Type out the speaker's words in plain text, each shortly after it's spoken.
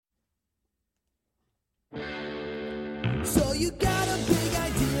So you got a big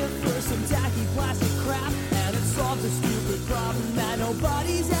idea for some tacky plastic crap, and it solves a stupid problem that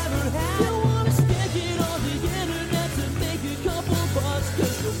nobody's ever had. You wanna stick it on the internet to make a couple bucks,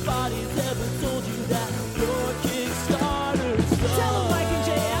 cause nobody's ever told you that your Kickstarter sucks. Tell them Mike and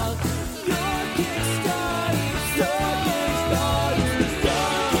JF, your Kickstarter sucks. Your Kickstarter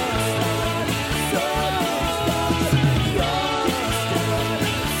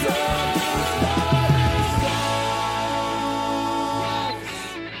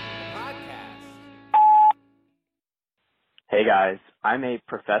Hey guys, I'm a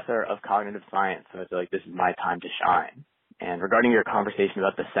professor of cognitive science, so I feel like this is my time to shine. And regarding your conversation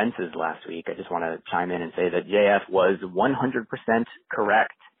about the senses last week, I just want to chime in and say that JF was 100%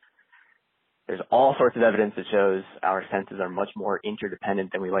 correct. There's all sorts of evidence that shows our senses are much more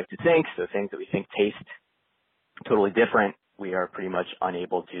interdependent than we like to think, so things that we think taste totally different, we are pretty much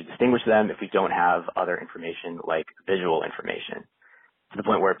unable to distinguish them if we don't have other information like visual information. To the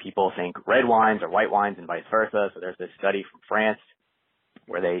point where people think red wines are white wines and vice versa. So there's this study from France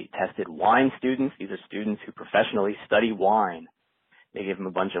where they tested wine students. These are students who professionally study wine. They gave them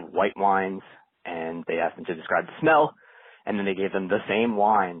a bunch of white wines and they asked them to describe the smell. And then they gave them the same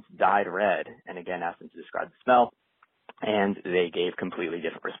wines dyed red and again asked them to describe the smell. And they gave completely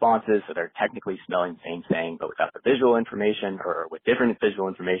different responses. So they're technically smelling the same thing, but without the visual information or with different visual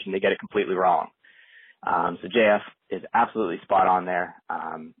information, they get it completely wrong. So JF is absolutely spot on there.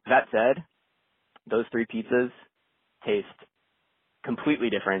 That said, those three pizzas taste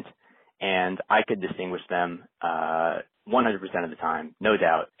completely different, and I could distinguish them 100% of the time, no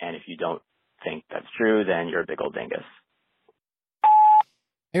doubt. And if you don't think that's true, then you're a big old dingus.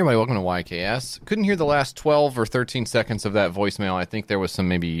 Hey everybody, welcome to YKS. Couldn't hear the last 12 or 13 seconds of that voicemail. I think there was some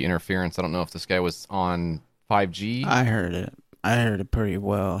maybe interference. I don't know if this guy was on 5G. I heard it. I heard it pretty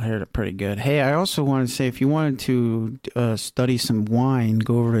well. I heard it pretty good. Hey, I also wanted to say, if you wanted to study some wine,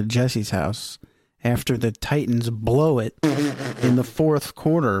 go over to Jesse's house after the Titans blow it in the fourth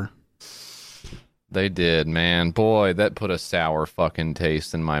quarter. They did, man. Boy, that put a sour fucking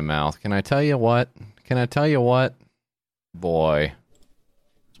taste in my mouth. Can I tell you what? Boy.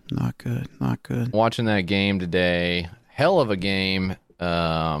 Not good. Not good. Watching that game today, hell of a game.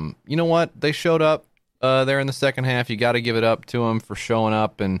 You know what? They showed up there in the second half. You got to give it up to them for showing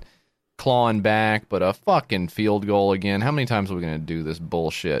up and clawing back, but a fucking field goal again. How many times are we going to do this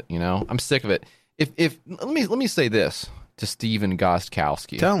bullshit, you know? I'm sick of it. If let me say this to Steven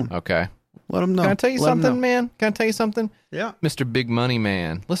Gostkowski. Tell him. Okay. Let him know. Can I tell you something, man? Can I tell you something? Yeah. Mr. Big Money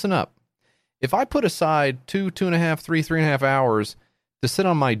Man, listen up. If I put aside 3.5 hours to sit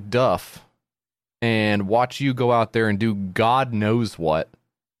on my duff and watch you go out there and do God knows what,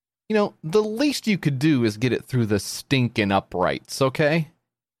 you know, the least you could do is get it through the stinking uprights, okay?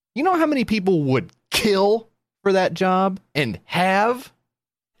 You know how many people would kill for that job and have?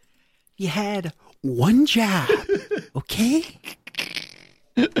 You had one job, okay?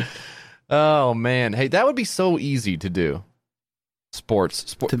 Oh, man. Hey, that would be so easy to do.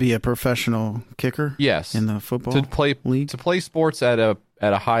 Sports. To be a professional kicker? Yes. In the football league? To play sports at a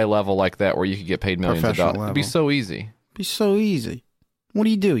high level like that where you could get paid millions of dollars. It'd be so easy. Be so easy. What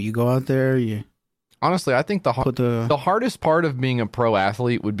do? You go out there, Honestly, I think the hardest part of being a pro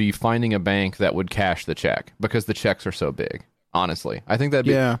athlete would be finding a bank that would cash the check because the checks are so big. Honestly, I think that'd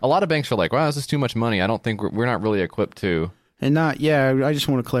be a lot of banks are like, wow, this is too much money. I don't think we're not really equipped to. And I just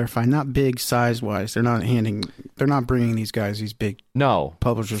want to clarify, not big size wise. They're not bringing these guys these big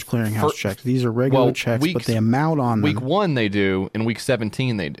publishers clearinghouse checks. These are regular checks, but the amount on them. Week 1 they do, and week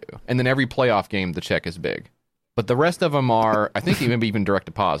 17 they do, and then every playoff game the check is big. But the rest of them are, I think, maybe even direct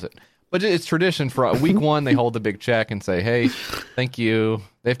deposit. But it's tradition for week 1 they hold the big check and say, hey, thank you.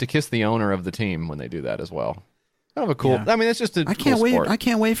 They have to kiss the owner of the team when they do that as well. Kind of a cool. Yeah. I mean, it's just I can't wait. I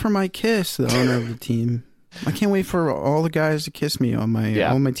can't wait for my kiss, the owner of the team. I can't wait for all the guys to kiss me on my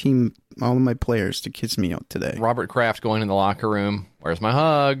all my team, all of my players to kiss me out today. Robert Kraft going in the locker room. Where's my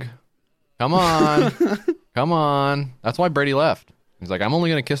hug? Come on, come on. That's why Brady left. He's like, I'm only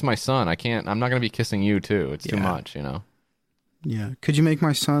going to kiss my son. I'm not going to be kissing you too. It's too much, you know. Yeah. Could you make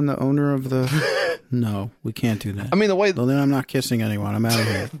my son the owner of the? No, we can't do that. I mean, well, then I'm not kissing anyone. I'm out of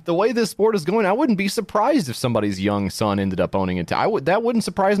here. The way this sport is going, I wouldn't be surprised if somebody's young son ended up owning it. That wouldn't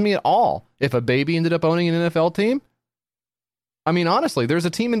surprise me at all if a baby ended up owning an NFL team. I mean, honestly, there's a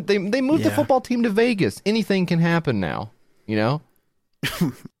team, and they moved the football team to Vegas. Anything can happen now, you know?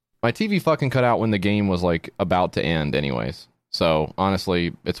 My TV fucking cut out when the game was, like, about to end anyways. So,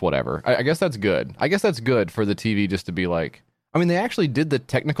 honestly, it's whatever. I guess that's good. I guess that's good for the TV just to be like... I mean, they actually did the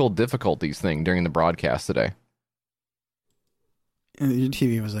technical difficulties thing during the broadcast today. And your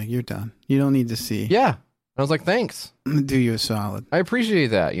TV was like, "You're done. You don't need to see. Yeah. I was like, thanks. I'm gonna do you a solid." I appreciate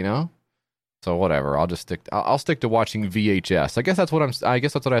that, you know? So whatever. I'll just I'll stick to watching VHS. I guess that's what I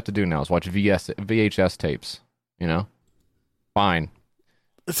have to do now is watch VHS tapes, you know? Fine.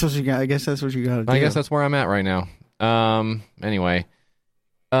 That's what you got. I guess that's what you got to do. I guess that's where I'm at right now. Anyway.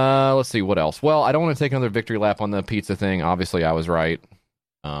 Let's see what else. Well, I don't want to take another victory lap on the pizza thing. Obviously, I was right.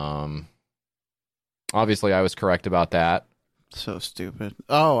 Obviously, I was correct about that. So stupid.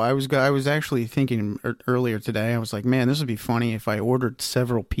 Oh, I was actually thinking earlier today. I was like, man, this would be funny if I ordered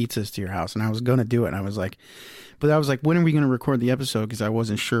several pizzas to your house, and I was gonna do it. And I was like, when are we gonna record the episode? Because I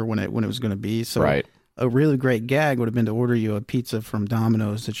wasn't sure when it was gonna be. So right. A really great gag would have been to order you a pizza from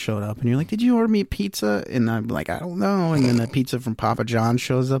Domino's that showed up, and you're like, "Did you order me pizza?" And I'm like, "I don't know." And then the pizza from Papa John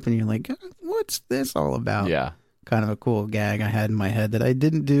shows up, and you're like, "What's this all about?" Yeah. Kind of a cool gag I had in my head that I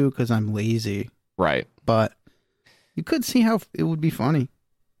didn't do because I'm lazy. Right. But you could see how it would be funny.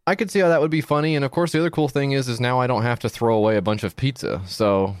 I could see how that would be funny, and of course the other cool thing is now I don't have to throw away a bunch of pizza.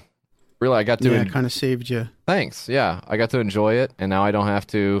 So really I got to it kind of saved you. Thanks. Yeah. I got to enjoy it, and now I don't have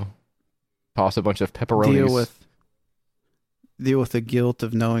to toss a bunch of pepperonis. Deal with the guilt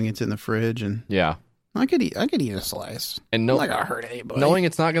of knowing it's in the fridge, and yeah. I could eat a slice. And I'm not gonna hurt anybody. Knowing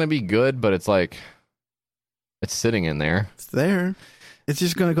it's not gonna be good, but it's like it's sitting in there. It's there. It's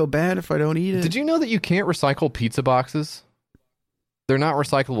just going to go bad if I don't eat it. Did you know that you can't recycle pizza boxes? They're not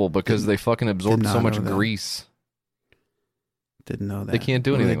recyclable because they fucking absorb so much grease. Didn't know that. They can't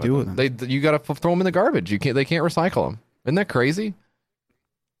do anything with them. You got to throw them in the garbage. They can't recycle them. Isn't that crazy?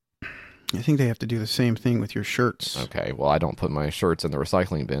 I think they have to do the same thing with your shirts. Okay, well, I don't put my shirts in the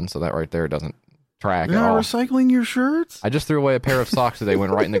recycling bin, so that right there doesn't track You're at not all. recycling your shirts? I just threw away a pair of socks today,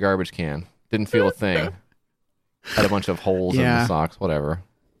 went right in the garbage can. Didn't feel a thing. Had a bunch of holes in the socks, whatever.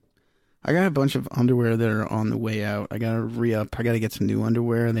 I got a bunch of underwear that are on the way out. I got to re-up. I got to get some new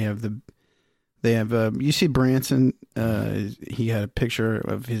underwear. They have you see Branson, he had a picture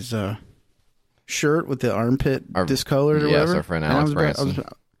of his shirt with the armpit discolored or whatever. Yes, our friend Alex Branson.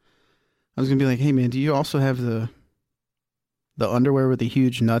 I was going to be like, hey man, do you also have the underwear with the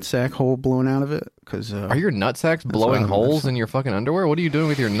huge nutsack hole blown out of it? Cause, are your nutsacks blowing holes in your fucking underwear? What are you doing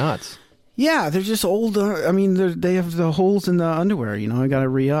with your nuts? Yeah, they're just old. I mean, they have the holes in the underwear. You know, I got to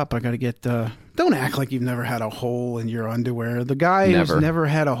re-up. I got to get... don't act like you've never had a hole in your underwear. The guy who's never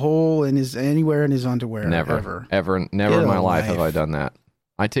had a hole anywhere in his underwear. Never in my life have I done that.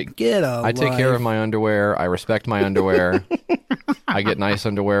 I take care of my underwear. I respect my underwear. I get nice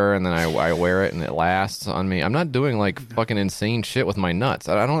underwear, and then I wear it, and it lasts on me. I'm not doing, like, fucking insane shit with my nuts.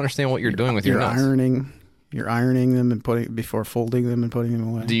 I don't understand what you're doing with your nuts. You're ironing them and before folding them and putting them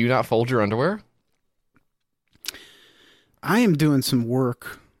away. Do you not fold your underwear? I am doing some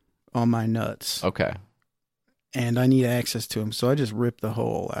work on my nuts. Okay. And I need access to them, so I just rip the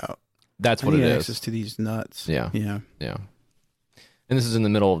hole out. That's what it is. I need access to these nuts. Yeah. And this is in the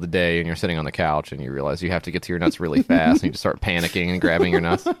middle of the day, and you're sitting on the couch, and you realize you have to get to your nuts really fast, and you just start panicking and grabbing your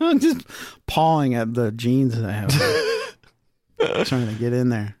nuts. Just pawing at the jeans that I have. Trying to get in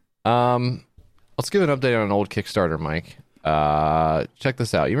there. Let's give an update on an old Kickstarter, Mike. Check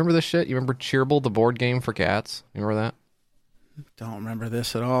this out. You remember this shit? You remember Cheerable, the board game for cats? You remember that? Don't remember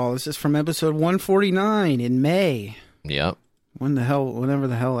this at all. This is from episode 149 in May. Yep. Whenever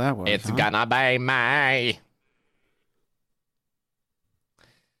the hell that was. It's gonna be May.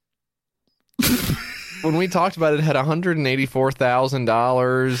 When we talked about it, it had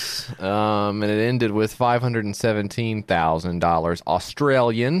 $184,000, and it ended with $517,000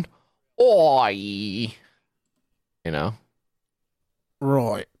 Australian. Oi! You know?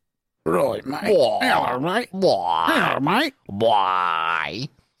 Right, mate. Hello, mate. Hello, mate. Why?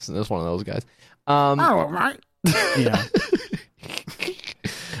 So this is one of those guys. Hello, mate. Yeah.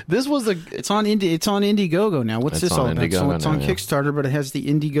 This was It's on Indiegogo now. What's this all about? So it's on Kickstarter, but it has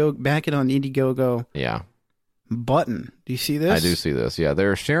the back it on Indiegogo. Yeah. Button. Do you see this? I do see this. Yeah,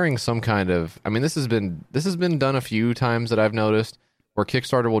 they're sharing some kind of. I mean, this has been done a few times that I've noticed, where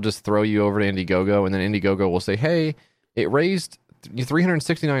Kickstarter will just throw you over to Indiegogo, and then Indiegogo will say, "Hey, it raised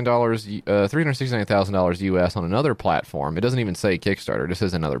 $369,000 US on another platform." It doesn't even say Kickstarter; it just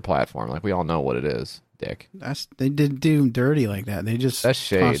says another platform. Like, we all know what it is, Dick. They did do dirty like that. They just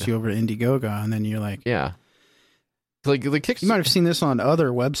tossed you over to Indiegogo, and then you're like, yeah. Like the you might have seen this on other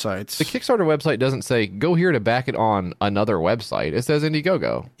websites. The Kickstarter website doesn't say go here to back it on another website. It says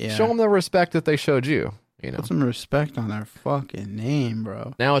Indiegogo. Yeah. Show them the respect that they showed you. You know, put some respect on their fucking name,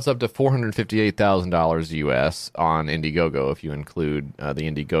 bro. Now it's up to $458,000 US on Indiegogo if you include the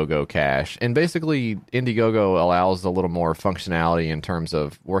Indiegogo cash. And basically, Indiegogo allows a little more functionality in terms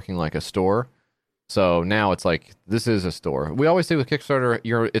of working like a store. So now it's like, this is a store. We always say with Kickstarter,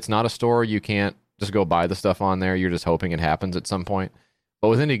 it's not a store. You can't just go buy the stuff on there. You're just hoping it happens at some point. But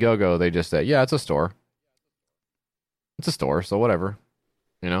with Indiegogo, they just say, yeah, it's a store. It's a store, so whatever.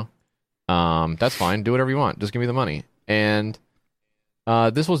 That's fine. Do whatever you want. Just give me the money. And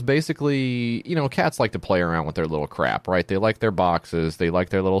this was basically, cats like to play around with their little crap, right? They like their boxes. They like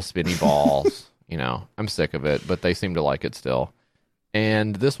their little spinny balls. I'm sick of it, but they seem to like it still.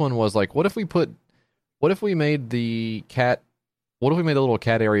 And this one was like, what if we made the little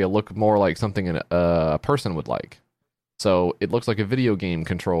cat area look more like something a person would like? So it looks like a video game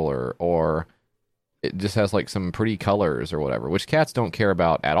controller, or it just has like some pretty colors or whatever, which cats don't care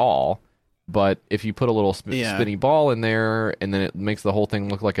about at all. But if you put a little spinny ball in there and then it makes the whole thing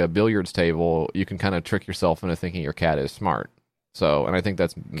look like a billiards table, you can kind of trick yourself into thinking your cat is smart. So, and I think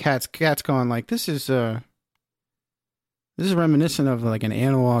that's cat's going like, this is reminiscent of like an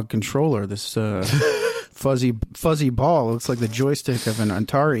analog controller. This fuzzy ball looks like the joystick of an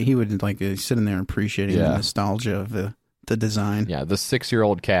Atari. He would like sit in there appreciating the nostalgia of the design. Yeah, the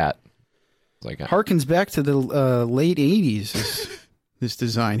 6-year-old cat. Like harkens back to the late 80s. This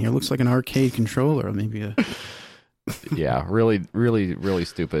design here looks like an arcade controller, maybe. Yeah, really, really, really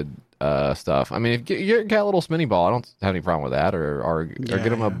stupid stuff. I mean, if you get a little spinny ball, I don't have any problem with that, or get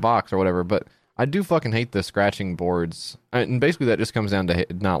them a box or whatever. But I do fucking hate the scratching boards, and basically that just comes down to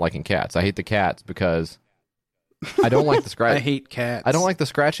not liking cats. I hate the cats because I don't like the scratch. I hate cats. I don't like the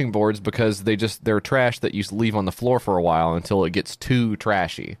scratching boards because they're trash that you leave on the floor for a while until it gets too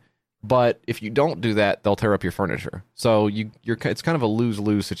trashy. But if you don't do that, they'll tear up your furniture. So it's kind of a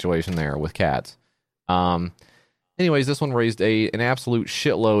lose-lose situation there with cats. Anyways, this one raised an absolute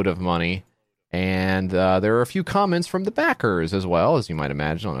shitload of money, and there are a few comments from the backers as well, as you might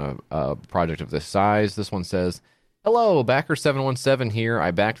imagine on a project of this size. This one says, "Hello, Backer717 here. I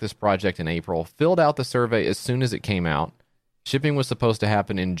backed this project in April, filled out the survey as soon as it came out. Shipping was supposed to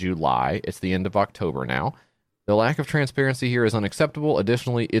happen in July. It's the end of October now. The lack of transparency here is unacceptable.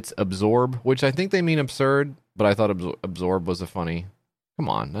 Additionally, it's absorb, which I think they mean absurd, but I thought absorb was a funny. Come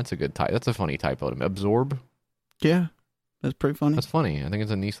on, that's a good type. That's a funny typo to me. Absorb? Yeah, that's pretty funny. That's funny. I think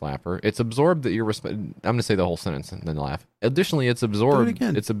it's a knee slapper. It's absorbed that you're. I'm going to say the whole sentence and then laugh. Additionally, it's absorbed. Do it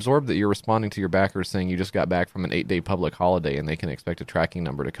again. It's absorbed that you're responding to your backers saying you just got back from an 8-day public holiday and they can expect a tracking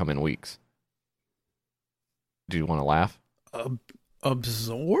number to come in weeks. Do you want to laugh?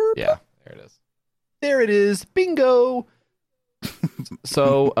 Absorb? Yeah, there it is. There it is. Bingo.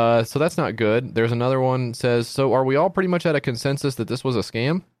 So that's not good. There's another one says, so are we all pretty much at a consensus that this was a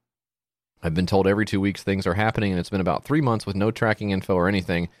scam? I've been told every 2 weeks things are happening, and it's been about 3 months with no tracking info or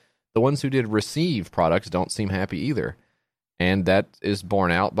anything. The ones who did receive products don't seem happy either. And that is borne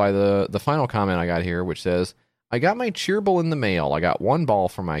out by the final comment I got here, which says, I got my Cheerable in the mail. I got one ball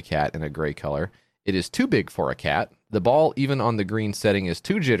for my cat in a gray color. It is too big for a cat. The ball, even on the green setting, is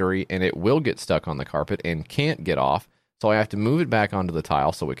too jittery, and it will get stuck on the carpet and can't get off, so I have to move it back onto the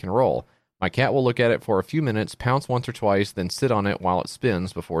tile so it can roll. My cat will look at it for a few minutes, pounce once or twice, then sit on it while it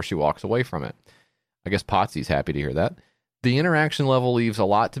spins before she walks away from it. I guess Potsy's happy to hear that. The interaction level leaves a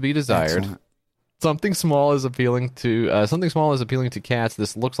lot to be desired. Excellent. Something small is appealing to cats.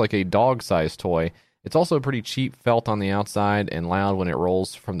 This looks like a dog-sized toy. It's also pretty cheap felt on the outside and loud when it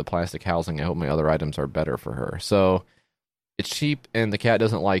rolls from the plastic housing. I hope my other items are better for her. So it's cheap and the cat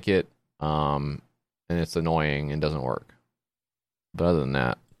doesn't like it, and it's annoying and doesn't work. But other than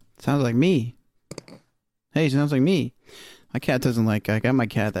that, sounds like me. Hey, sounds like me. My cat doesn't like. I got my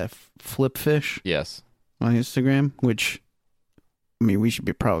cat that flip fish. yes, On Instagram, which I mean, we should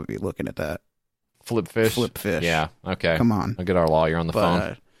probably be looking at that. flip fish. Yeah, okay. Come on. I'll get our lawyer on the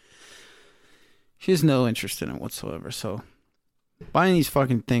phone. She has no interest in it whatsoever. So buying these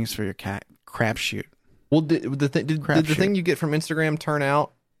fucking things for your cat, crapshoot. Well, did the thing you get from Instagram turn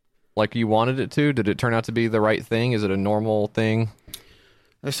out like you wanted it to? Did it turn out to be the right thing? Is it a normal thing?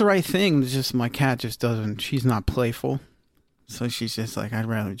 It's the right thing. It's just my cat just doesn't. She's not playful, so she's just like, I'd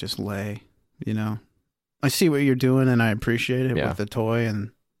rather just lay. You know, I see what you're doing, and I appreciate it with the toy,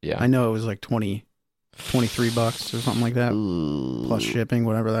 and I know it was like $23 or something like that, plus shipping,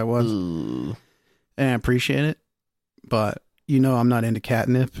 whatever that was. And I appreciate it, but I'm not into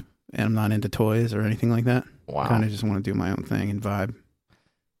catnip, and I'm not into toys or anything like that. Wow. I kind of just want to do my own thing and vibe.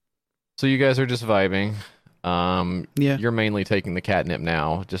 So you guys are just vibing. Yeah. You're mainly taking the catnip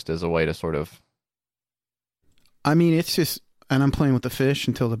now, just as a way to sort of. I mean, it's just, and I'm playing with the fish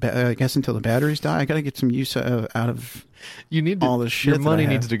until the batteries die. I got to get some use out of. You need to, all this shit. Your money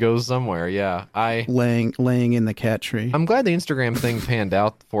needs to go somewhere. Yeah, laying in the cat tree. I'm glad the Instagram thing panned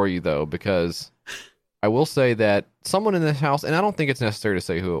out for you though, because I will say that someone in this house, and I don't think it's necessary to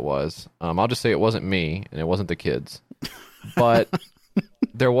say who it was. I'll just say it wasn't me, and it wasn't the kids. But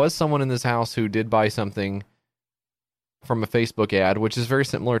there was someone in this house who did buy something from a Facebook ad, which is very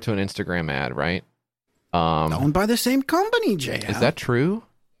similar to an Instagram ad, right? Owned by the same company, JL. Is that true?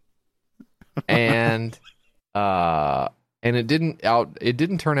 And it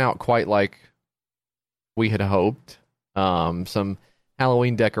didn't turn out quite like we had hoped. Some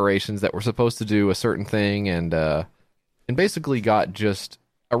Halloween decorations that were supposed to do a certain thing, and basically got just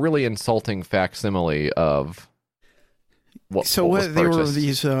a really insulting facsimile of what. So what they were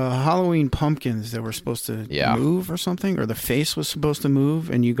these Halloween pumpkins that were supposed to move or something, or the face was supposed to move,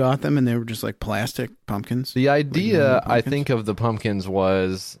 and you got them, and they were just like plastic pumpkins. The idea, I think, of the pumpkins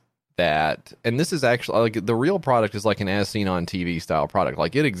was that, and this is actually like the real product is like an as seen on TV style product,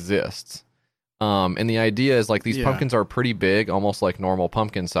 like it exists. And the idea is like these pumpkins are pretty big, almost like normal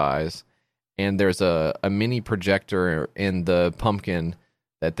pumpkin size. And there's a mini projector in the pumpkin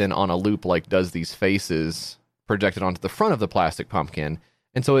that then on a loop like does these faces projected onto the front of the plastic pumpkin.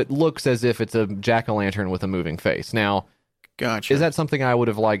 And so it looks as if it's a jack-o'-lantern with a moving face. Now, gotcha. Is that something I would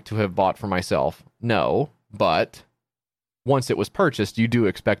have liked to have bought for myself? No, but once it was purchased, you do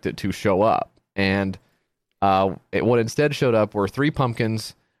expect it to show up. And what instead showed up were 3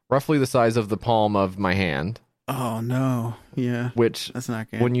 pumpkins roughly the size of the palm of my hand. Oh no! Yeah, which that's not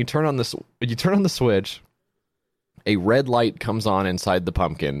good. When you turn on the switch, a red light comes on inside the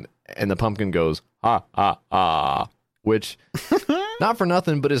pumpkin, and the pumpkin goes ah ah ah, which not for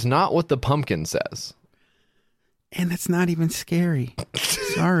nothing, but is not what the pumpkin says. And that's not even scary.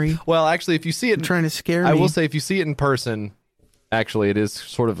 Sorry. Well, actually, if you see it, you're trying to scare me. I will say, if you see it in person, actually, it is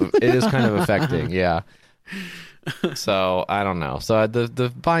kind of affecting. Yeah. So I don't know. So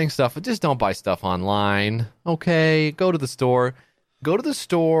the buying stuff, just don't buy stuff online. Okay, go to the store.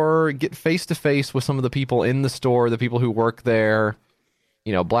 Get face to face with some of the people in the store, the people who work there.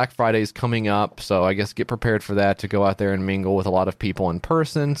 You know, Black Friday's coming up, so I guess get prepared for that, to go out there and mingle with a lot of people in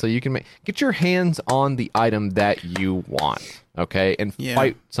person, so you can get your hands on the item that you want. Okay, and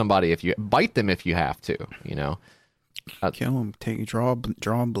fight somebody bite them if you have to. You know, kill them.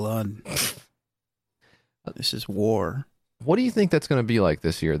 Draw blood. This is war. What do you think that's going to be like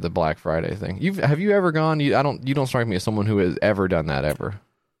this year, the Black Friday thing? Have you ever gone? You don't strike me as someone who has ever done that ever.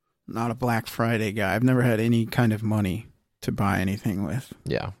 Not a Black Friday guy. I've never had any kind of money to buy anything with.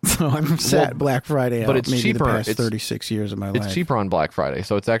 Yeah. So I'm sat Black Friday but out it's maybe cheaper. The past 36 years of my life. It's cheaper on Black Friday,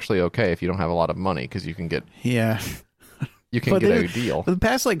 so it's actually okay if you don't have a lot of money, because you can get you can get a deal. For the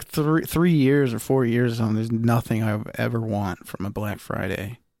past like 3 years or 4 years there's nothing I ever want from a Black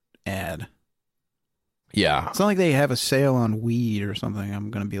Friday ad. Yeah. It's not like they have a sale on weed or something.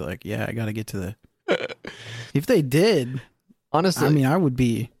 I'm going to be like, yeah, I got to get to the... If they did, honestly, I mean, I would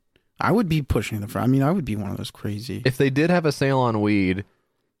be pushing the front. I mean, I would be one of those crazy... If they did have a sale on weed,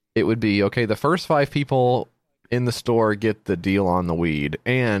 it would be, okay, the first 5 people in the store get the deal on the weed.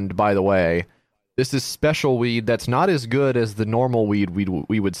 And, by the way, this is special weed that's not as good as the normal weed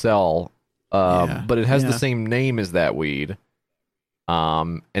we would sell, but it has the same name as that weed.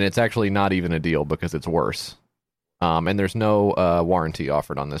 And it's actually not even a deal because it's worse. And there's no warranty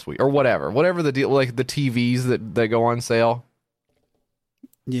offered on this week, or whatever the deal, like the TVs that go on sale.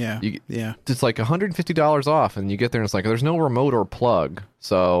 Yeah, it's like $150 off, and you get there and it's like there's no remote or plug.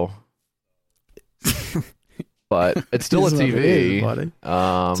 So, but it's still a TV.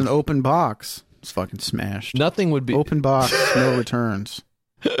 It's an open box. It's fucking smashed. Nothing would be open box, no returns.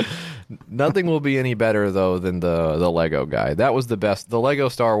 Nothing will be any better though than the Lego guy. That was the best. The Lego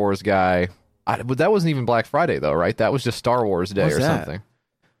Star Wars guy. But that wasn't even Black Friday though, right? That was just Star Wars Day something.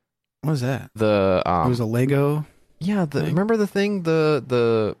 What was that? It was a Lego. Yeah. Remember the thing?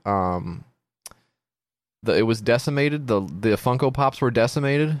 It was decimated. The Funko Pops were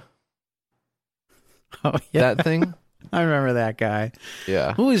decimated. Oh yeah, that thing. I remember that guy.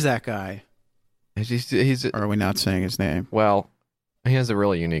 Yeah. Who is that guy? He's. Or are we not saying his name? Well. He has a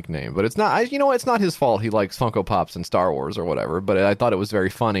really unique name, but it's not. It's not his fault. He likes Funko Pops and Star Wars or whatever. But I thought it was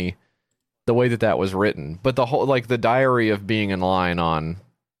very funny, the way that was written. But the whole the diary of being in line on,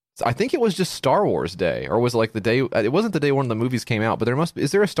 I think it was just Star Wars Day, or was it like the day? It wasn't the day one of the movies came out, but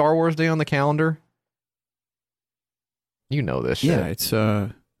is there a Star Wars Day on the calendar? You know this shit. Yeah, it's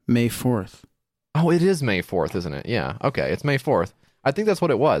May 4th. Oh, it is May 4th, isn't it? Yeah. Okay, it's May 4th. I think that's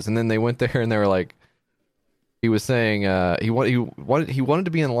what it was. And then they went there and they were like. He was saying he wanted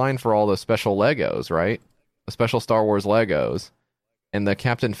to be in line for all the special Legos, right? The special Star Wars Legos, and the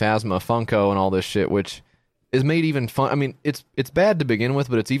Captain Phasma Funko and all this shit, which is made even fun. I mean, it's bad to begin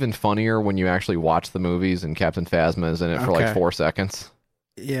with, but it's even funnier when you actually watch the movies and Captain Phasma is in it for like 4 seconds.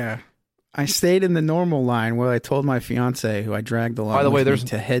 Yeah, I stayed in the normal line where I told my fiance, who I dragged along. By the way,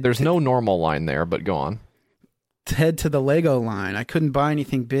 there's no normal line there, but go on. To head to the Lego line. I couldn't buy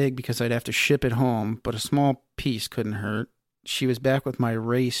anything big because I'd have to ship it home, but a small piece couldn't hurt. She was back with my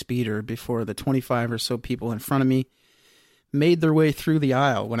Ray speeder before the 25 or so people in front of me made their way through the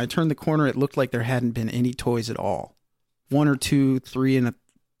aisle. When I turned the corner, it looked like there hadn't been any toys at all. 1 or 2 3 and a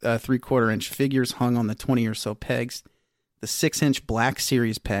 3/4 inch figures hung on the 20 or so pegs. The 6-inch Black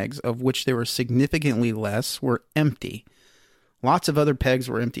Series pegs, of which there were significantly less, were empty. Lots of other pegs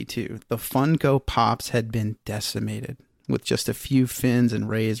were empty too. The Funko Pops had been decimated, with just a few Finns and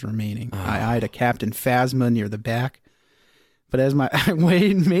Rays remaining. I eyed a Captain Phasma near the back, but as I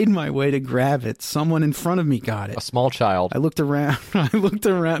made my way to grab it, someone in front of me got it. A small child. I looked around.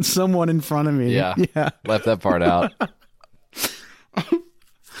 Someone in front of me. Yeah. Left that part out.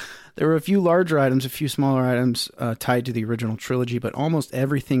 There were a few larger items, a few smaller items tied to the original trilogy, but almost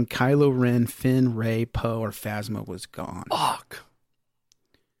everything Kylo Ren, Finn, Rey, Poe, or Phasma was gone. Fuck.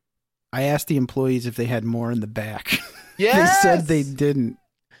 I asked the employees if they had more in the back. Yes! They said they didn't.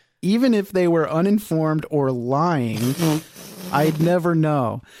 Even if they were uninformed or lying, I'd never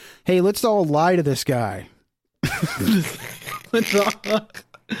know. Hey, let's all lie to this guy.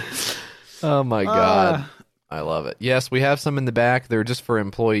 Oh my God. I love it. Yes, we have some in the back. They're just for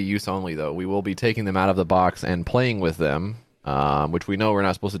employee use only, though. We will be taking them out of the box and playing with them, which we know we're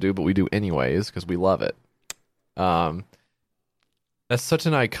not supposed to do, but we do anyways because we love it. That's such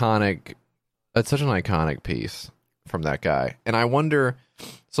an iconic piece from that guy. And I wonder,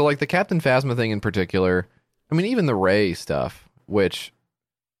 so like the Captain Phasma thing in particular, I mean, even the Rey stuff, which,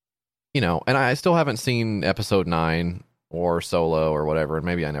 and I still haven't seen Episode 9 or Solo or whatever, and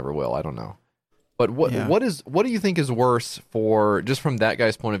maybe I never will. I don't know. But what do you think is worse for, just from that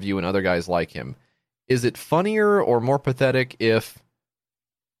guy's point of view and other guys like him? Is it funnier or more pathetic if,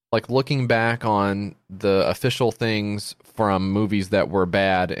 like, looking back on the official things from movies that were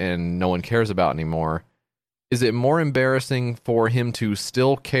bad and no one cares about anymore, is it more embarrassing for him to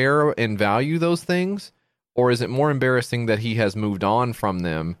still care and value those things? Or is it more embarrassing that he has moved on from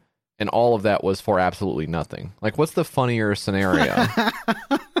them and all of that was for absolutely nothing? Like, what's the funnier scenario?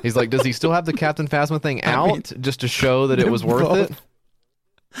 He's like, does he still have the Captain Phasma thing out just to show that it was worth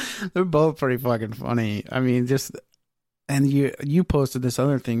it? They're both pretty fucking funny. I mean, and you posted this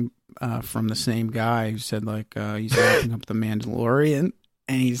other thing from the same guy who said, like, he's wrapping up The Mandalorian,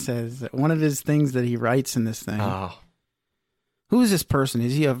 and he says that one of his things that he writes in this thing. Oh. Who is this person?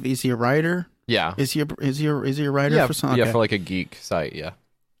 Is he a writer? Yeah. Is he a writer for something? Yeah, for like a geek site. Yeah.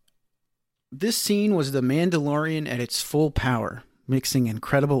 This scene was The Mandalorian at its full power, mixing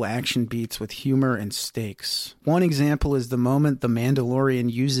incredible action beats with humor and stakes. One example is the moment the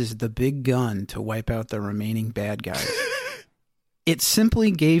Mandalorian uses the big gun to wipe out the remaining bad guys. It simply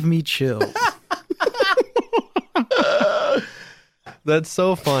gave me chills. That's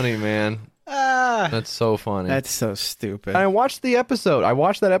so funny, man. That's so funny. That's so stupid. I watched that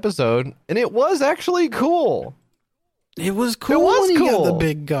episode, and it was actually cool. It was cool when he got the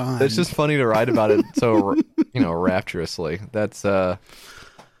big gun. It's just funny to write about it so, rapturously. That's, oh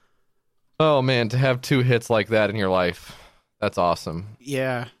man, to have 2 hits like that in your life, that's awesome.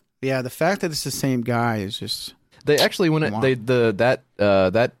 Yeah. Yeah, the fact that it's the same guy is just... They actually, that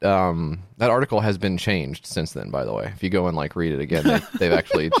article has been changed since then, by the way. If you go and, read it again, they've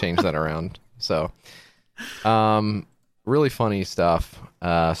actually changed that around. So, really funny stuff.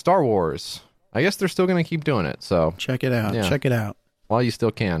 Star Wars... I guess they're still going to keep doing it, so... Check it out. Yeah. Check it out. While you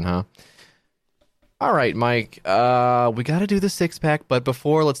still can, huh? All right, Mike. We got to do the 6-pack, but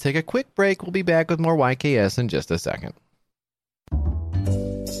before, let's take a quick break. We'll be back with more YKS in just a second.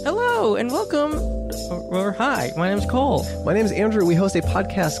 Hello, and welcome... Or hi, my name's Cole. My name's Andrew. We host a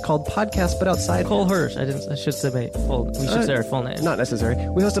podcast called Podcast But Outside. Cole Hirsch. I should say my full... We should say our full name. Not necessary.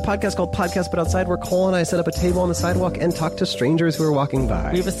 We host a podcast called Podcast But Outside, where Cole and I set up a table on the sidewalk and talk to strangers who are walking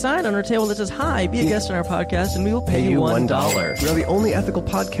by. We have a sign on our table that says, "Hi, be a guest on our podcast, and we will pay you $1. We are the only ethical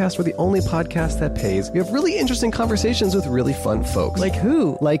podcast. We're the only podcast that pays. We have really interesting conversations with really fun folks. Like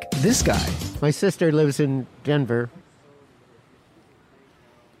who? Like this guy. My sister lives in Denver.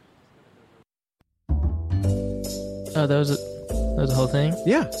 Oh, that was the whole thing?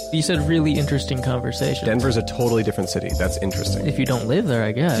 Yeah. You said really interesting conversation. Denver's a totally different city. That's interesting. If you don't live there,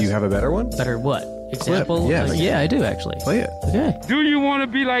 I guess. Do you have a better one? Better what? Example? Yeah. Yeah, I do, actually. Play it. Okay. Do you want to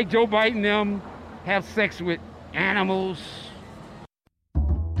be like Joe Biden them? Have sex with animals?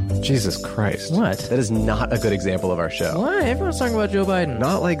 Jesus Christ. What? That is not a good example of our show. Why? Everyone's talking about Joe Biden.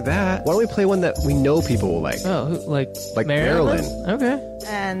 Not like that. Why don't we play one that we know people will like? Oh, like Marilyn? Okay.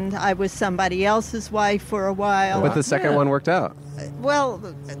 And I was somebody else's wife for a while. But the second one worked out. Well,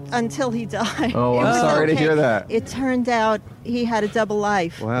 until he died. Oh, I'm sorry to hear that. It turned out he had a double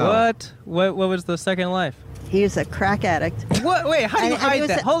life. Wow. What was the second life? He was a crack addict. What? Wait, how do you hide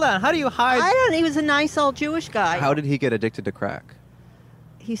that? Hold on, how do you hide? I don't know. He was a nice old Jewish guy. How did he get addicted to crack?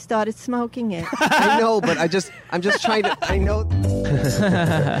 He started smoking it. I know, but I'm just trying to. I know.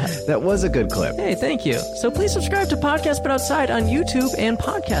 That was a good clip. Hey, thank you. So please subscribe to Podcast But Outside on YouTube and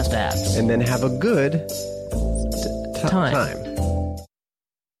podcast apps. And then have a good time.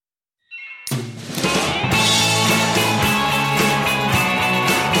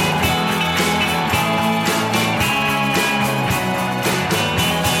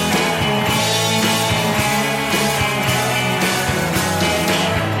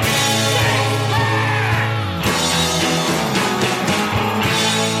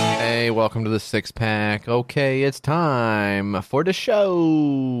 Welcome to the Six Pack. Okay, it's time for the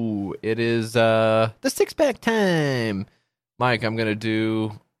show. It is the Six Pack time. Mike, I'm gonna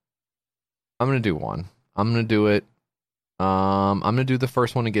do one. I'm gonna do it. I'm gonna do the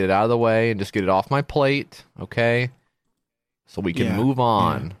first one to get it out of the way and just get it off my plate. Okay, so we can move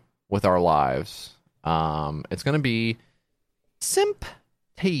on with our lives. It's gonna be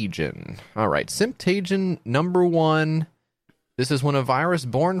Simptagen. All right, Simptagen number 1. This is when a virus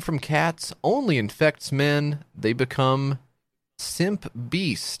born from cats only infects men. They become simp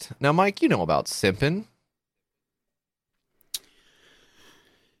beast. Now, Mike, you know about simping.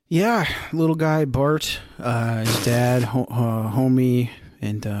 Yeah, little guy Bart, his dad, homie,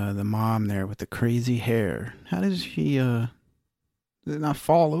 and the mom there with the crazy hair. How does she did it not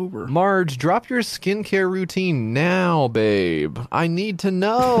fall over? Marge, drop your skincare routine now, babe. I need to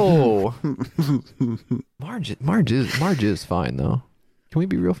know. Marge is fine though. Can we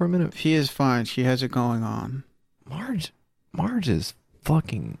be real for a minute? She is fine. She has it going on. Marge is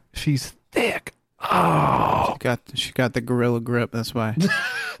fucking. She's thick. Oh, she got the gorilla grip. That's why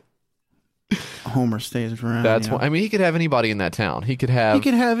Homer stays around. That's why. I mean, he could have anybody in that town. He could have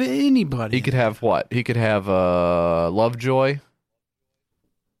anybody. He could have what? He could have Lovejoy,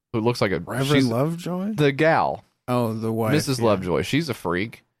 who looks like a Reverend Lovejoy, the gal. Oh, the wife, Mrs. Lovejoy. She's a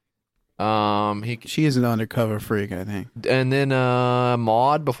freak. She is an undercover freak, I think. And then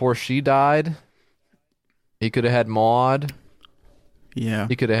Maude, before she died, he could have had Maude. Yeah.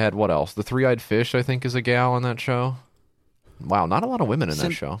 He could have had what else? The Three-Eyed Fish, I think, is a gal in that show. Wow, not a lot of women in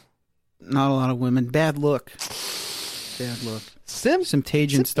that show. Not a lot of women. Bad look.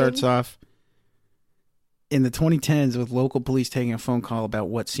 Simptagen starts off in the 2010s with local police taking a phone call about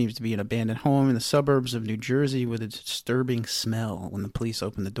what seems to be an abandoned home in the suburbs of New Jersey with a disturbing smell. When the police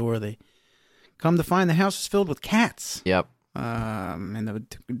open the door, they come to find the house is filled with cats. Yep. And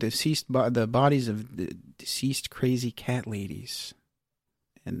the bodies of the deceased crazy cat ladies.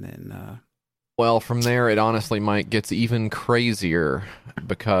 And then well, from there, it honestly gets even crazier,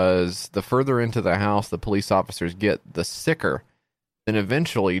 because the further into the house the police officers get, the sicker, then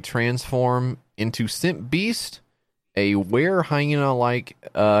eventually transform into Simp Beast, a were hyena-like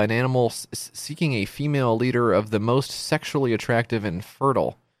an animal seeking a female leader of the most sexually attractive and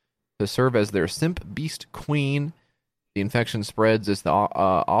fertile to serve as their Simp Beast queen. The infection spreads as the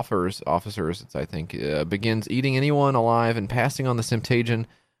officers, I think, begins eating anyone alive and passing on the Simptagen,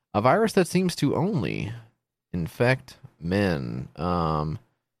 a virus that seems to only infect men.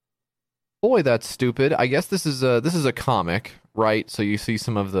 Boy, that's stupid. I guess this is a comic, right? So you see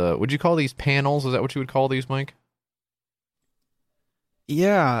some of the. Would you call these panels? Is that what you would call these, Mike?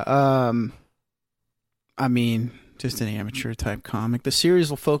 Yeah. I mean, just an amateur type comic. The series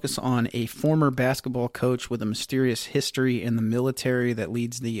will focus on a former basketball coach with a mysterious history in the military that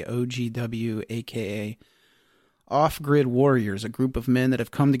leads the OGW, aka Off-Grid Warriors, a group of men that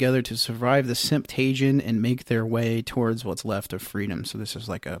have come together to survive the Simptagen and make their way towards what's left of freedom. So this is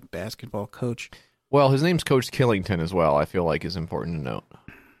like a basketball coach. Well, his name's Coach Killington as well, I feel like is important to note.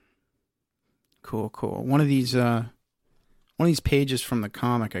 Cool. One of these pages from the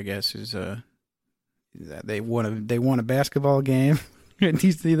comic, I guess, is that they won a basketball game. Do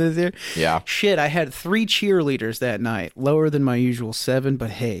you see this here? Yeah. Shit, I had 3 cheerleaders that night. Lower than my usual 7,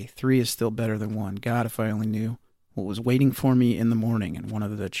 but hey, 3 is still better than 1. God, if I only knew what was waiting for me in the morning. And one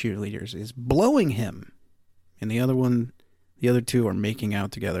of the cheerleaders is blowing him, and the other 2 are making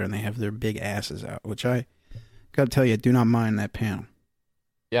out together, and they have their big asses out, which I gotta tell you, do not mind that panel.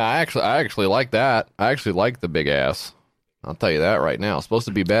 Yeah, I actually like that. I actually like the big ass. I'll tell you that right now. It's supposed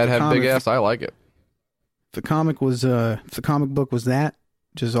to be bad having big ass. I like it. If the comic book was that,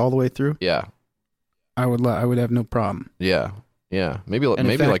 just all the way through, yeah, I would have no problem. Yeah. Maybe and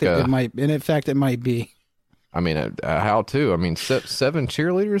maybe like it might, and in fact, it might be. I mean, how to? I mean, 7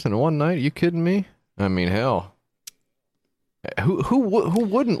 cheerleaders in one night? Are you kidding me? I mean, hell. Who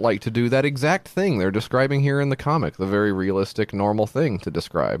wouldn't like to do that exact thing they're describing here in the comic? The very realistic, normal thing to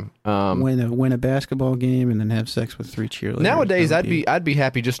describe. Win a basketball game and then have sex with 3 cheerleaders. Nowadays, I'd be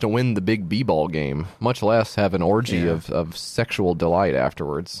happy just to win the big b-ball game, much less have an orgy of sexual delight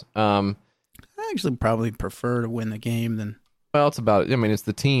afterwards. I actually probably prefer to win the game than. Well, it's about. I mean, it's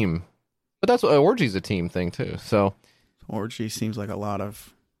the team, but that's what orgy's a team thing too. So orgy seems like a lot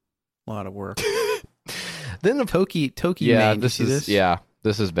of work. Then the Toki yeah, Main, this is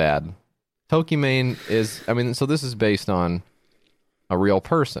this is bad. Toki Main is, I mean, so this is based on a real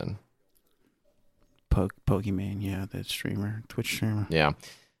person. Pokimane, yeah, that streamer, Twitch streamer. Yeah,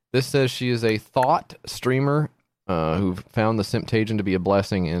 this says she is a thought streamer who found the Simptagion to be a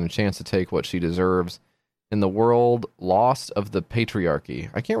blessing and a chance to take what she deserves in the world lost of the patriarchy.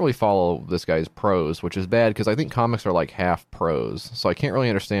 I can't really follow this guy's prose, which is bad because I think comics are like half prose, so I can't really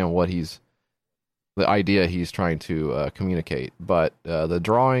understand what the idea he's trying to communicate. But the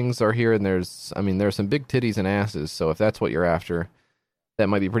drawings are here, and there's some big titties and asses, so if that's what you're after, that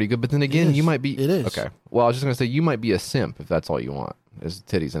might be pretty good. But then again, you might be... It is. Okay. Well, I was just going to say, you might be a simp if that's all you want, is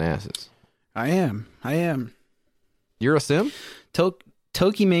titties and asses. I am. You're a simp?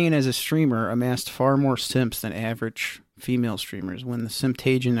 Tokimane as a streamer amassed far more simps than average female streamers. When the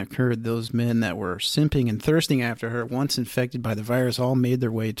Simptagion occurred, those men that were simping and thirsting after her, once infected by the virus, all made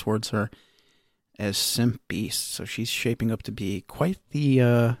their way towards her as simp beasts. So she's shaping up to be quite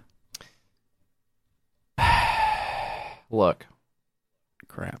the Look,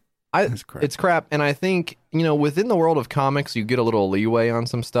 crap. It's crap, and I think, within the world of comics, you get a little leeway on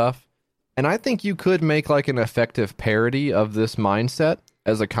some stuff, and I think you could make like an effective parody of this mindset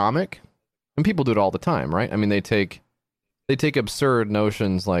as a comic, and people do it all the time, right? I mean, they take absurd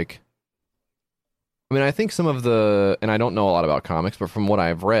notions like, I think some of the, and I don't know a lot about comics, but from what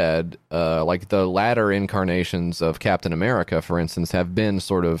I've read, like the latter incarnations of Captain America, for instance, have been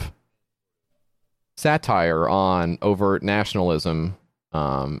sort of satire on overt nationalism,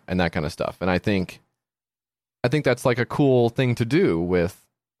 and that kind of stuff. And I think that's like a cool thing to do with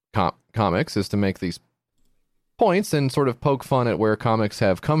comics, is to make these points and sort of poke fun at where comics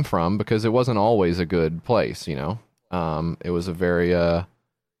have come from, because it wasn't always a good place, It was a very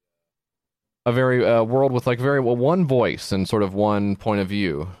world with like one voice and sort of one point of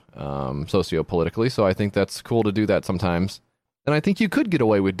view, socio-politically. So I think that's cool to do that sometimes. And I think you could get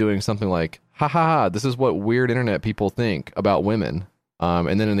away with doing something like, ha ha ha, this is what weird internet people think about women.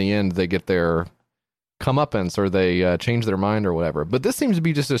 And then in the end, they get their comeuppance, or they change their mind or whatever. But this seems to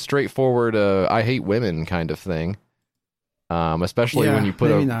be just a straightforward, I hate women kind of thing. Especially when you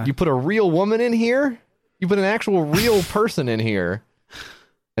put a real woman in here, you put an actual real person in here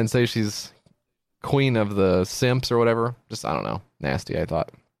and say she's queen of the simps or whatever. Just, I don't know. Nasty, I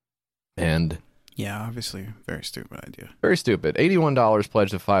thought. And yeah, obviously, very stupid idea. Very stupid. $81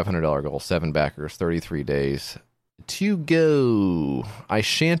 pledged a $500 goal. 7 backers, 33 days to go. I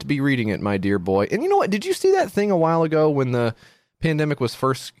shan't be reading it, my dear boy. And you know what? Did you see that thing a while ago when the pandemic was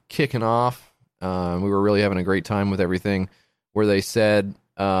first kicking off? We were really having a great time with everything, where they said,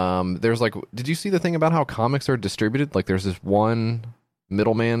 there's like, did you see the thing about how comics are distributed? Like there's this one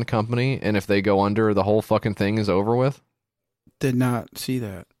middleman company, and if they go under, the whole fucking thing is over with. Did not see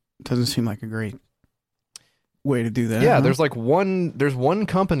that. Doesn't seem like a great way to do that. Yeah, there's one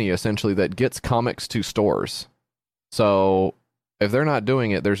company essentially that gets comics to stores. So if they're not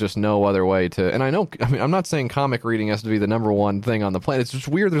doing it, there's just no other way to. And I'm not saying comic reading has to be the number one thing on the planet. It's just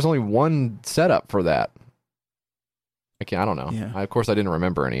weird. There's only one setup for that. I don't know. Yeah. Of course, I didn't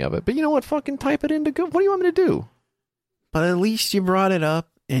remember any of it. But you know what? Fucking type it into Google. What do you want me to do? But at least you brought it up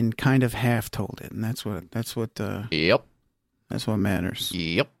and kind of half told it, and that's what. Yep. That's what matters.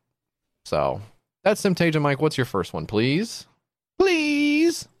 Yep. So that's Simptagion, Mike. What's your first one, please?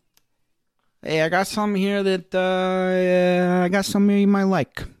 Please. Hey, I got some here that you might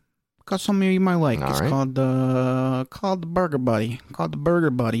like. It's called the Burger Buddy. Called the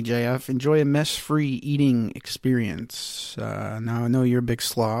Burger Buddy, JF. Enjoy a mess-free eating experience. Now I know you're a big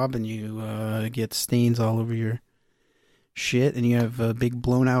slob and you get stains all over your shit, and you have big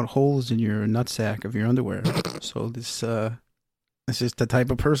blown-out holes in your nutsack of your underwear. So this is the type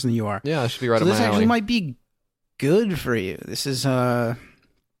of person you are. Yeah, it should be right up my alley. This actually might be good for you. This is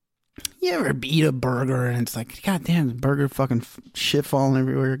you ever eat a burger and it's like, goddamn, the burger fucking shit falling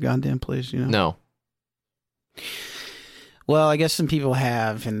everywhere, goddamn place, No. Well, I guess some people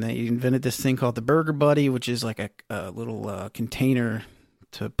have, and they invented this thing called the Burger Buddy, which is like a little container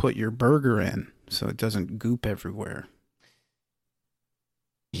to put your burger in so it doesn't goop everywhere.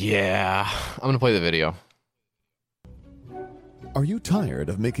 Yeah. I'm going to play the video. Are you tired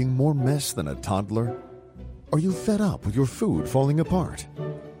of making more mess than a toddler? Are you fed up with your food falling apart?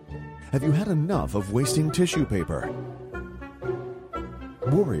 Have you had enough of wasting tissue paper?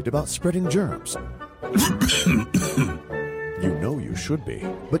 Worried about spreading germs? You know you should be,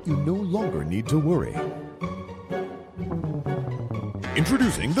 but you no longer need to worry.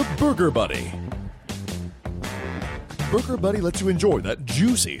 Introducing the Burger Buddy. Burger Buddy lets you enjoy that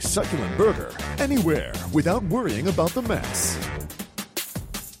juicy, succulent burger anywhere without worrying about the mess.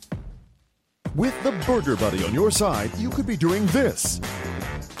 With the Burger Buddy on your side, you could be doing this.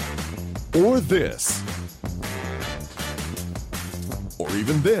 Or this. Or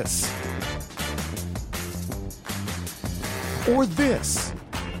even this. Or this.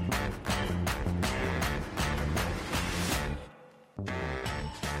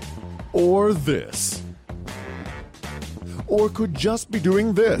 Or this. Or could just be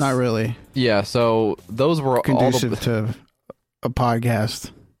doing this. Not really. Yeah, so those were conducive all to a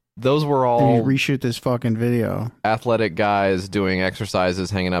podcast. Those were all and you reshoot this fucking video. Athletic guys doing exercises,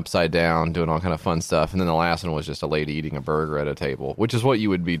 hanging upside down, doing all kind of fun stuff. And then the last one was just a lady eating a burger at a table, which is what you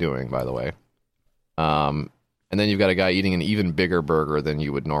would be doing, by the way. And then you've got a guy eating an even bigger burger than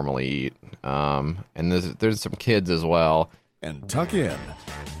you would normally eat. And there's some kids as well. And tuck in.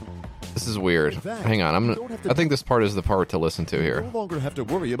 This is weird. Hang on, I think this part is the part to listen to here. You no longer have to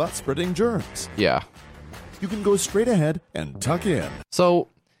worry about spreading germs. Yeah. You can go straight ahead and tuck in. So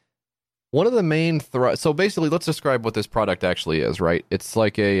one of the main so basically, let's describe what this product actually is, right? It's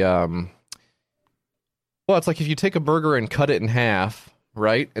like a it's like if you take a burger and cut it in half,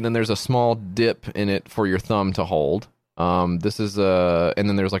 right? And then there's a small dip in it for your thumb to hold. This is and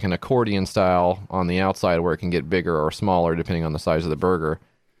then there's like an accordion style on the outside where it can get bigger or smaller depending on the size of the burger.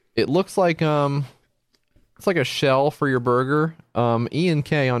 It looks like it's like a shell for your burger. Ian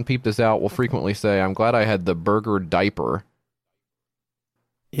K on Peep This Out will frequently say, "I'm glad I had the burger diaper."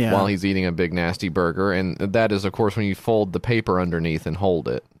 Yeah. While he's eating a big nasty burger, and that is, of course, when you fold the paper underneath and hold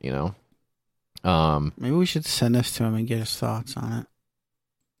it. You know. Maybe we should send this to him and get his thoughts on it.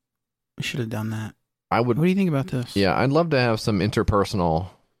 We should have done that. I would. What do you think about this? Yeah, I'd love to have some interpersonal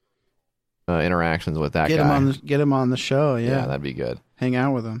interactions with that guy. Get him on the show. Yeah, that'd be good. Hang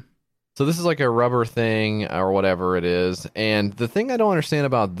out with him. So this is like a rubber thing or whatever it is. And the thing I don't understand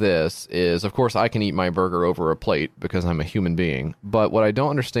about this is, of course, I can eat my burger over a plate because I'm a human being. But what I don't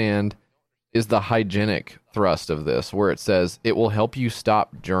understand is the hygienic thrust of this, where it says it will help you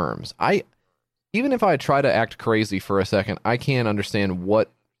stop germs. Even if I try to act crazy for a second, I can't understand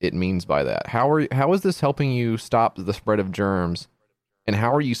what it means by that. How is this helping you stop the spread of germs? And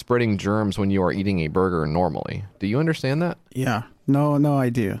how are you spreading germs when you are eating a burger normally? Do you understand that? Yeah. No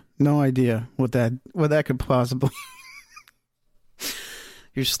idea. No idea what that could possibly.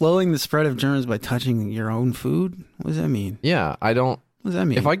 You're slowing the spread of germs by touching your own food? What does that mean? Yeah, I don't. What does that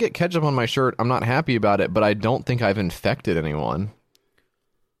mean? If I get ketchup on my shirt, I'm not happy about it, but I don't think I've infected anyone.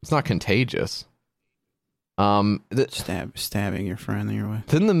 It's not contagious. Stabbing your friend in your way.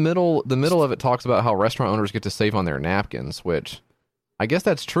 Then the middle of it talks about how restaurant owners get to save on their napkins, which I guess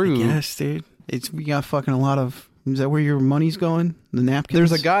that's true. Yes, dude. We got fucking a lot of. Is that where your money's going? The napkins?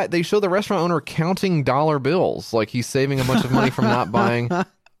 There's a guy, they show the restaurant owner counting dollar bills. Like he's saving a bunch of money from not buying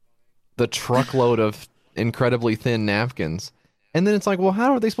the truckload of incredibly thin napkins. And then it's like, well,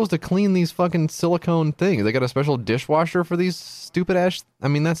 how are they supposed to clean these fucking silicone things? They got a special dishwasher for these stupid ass. I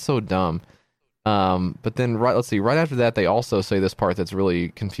mean, that's so dumb. But then, right after that, they also say this part that's really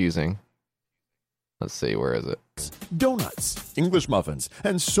confusing. Let's see, where is it? Donuts, English muffins,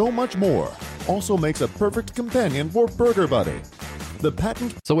 and so much more also makes a perfect companion for Burger Buddy. The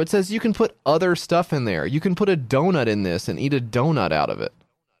patent. So it says you can put other stuff in there. You can put a donut in this and eat a donut out of it.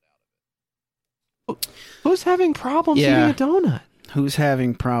 Who's having problems eating a donut? Who's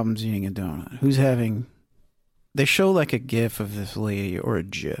having problems eating a donut? Who's having... They show like a GIF of this lady, or a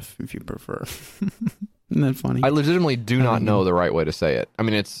GIF, if you prefer. Isn't that funny? I legitimately do not know the right way to say it. I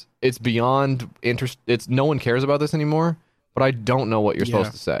mean, it's beyond interest. It's no one cares about this anymore, but I don't know what you're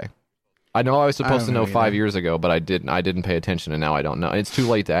supposed to say. I know I was supposed to know 5 years ago, but I didn't pay attention, and now I don't know. It's too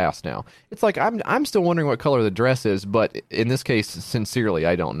late to ask now. It's like I'm still wondering what color the dress is, but in this case, sincerely,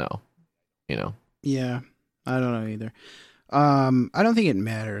 I don't know. You know? Yeah, I don't know either. I don't think it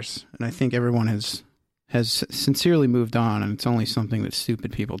matters, and I think everyone has sincerely moved on, and it's only something that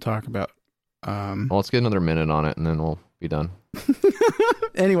stupid people talk about. Well, let's get another minute on it, and then we'll be done.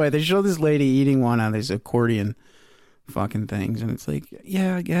 Anyway, they show this lady eating one of these accordion fucking things, and it's like,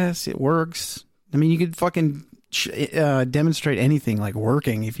 yeah, I guess it works. I mean, you could fucking demonstrate anything like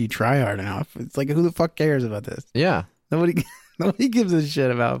working if you try hard enough. It's like, who the fuck cares about this? Yeah. Nobody gives a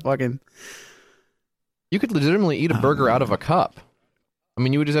shit about fucking... You could legitimately eat a burger out of a cup. I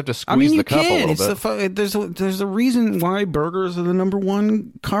mean, you would just have to squeeze the cup a little bit. There's a reason why burgers are the number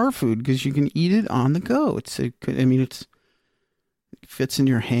one car food, because you can eat it on the go. It fits in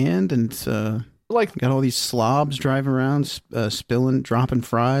your hand, and it's like got all these slobs driving around, dropping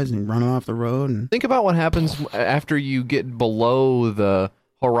fries and running off the road. And think about what happens after you get below the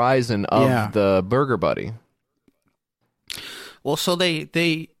horizon of the Burger Buddy. Well, so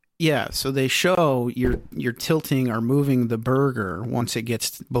they show you're tilting or moving the burger once it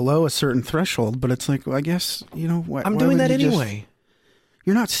gets below a certain threshold, but it's like, well, I guess, I'm doing that anyway.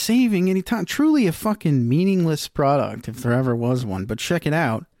 You're not saving any time. Truly a fucking meaningless product, if there ever was one. But check it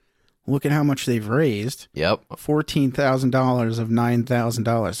out. Look at how much they've raised. Yep. $14,000 of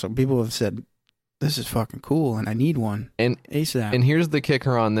 $9,000. So people have said, this is fucking cool, and I need one. And ASAP. And here's the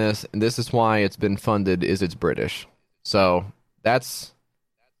kicker on this, and this is why it's been funded, is it's British. So that's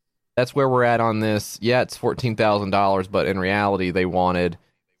where we're at on this. Yeah, it's $14,000, but in reality, they wanted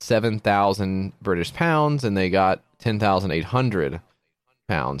 7,000 British pounds, and they got 10,800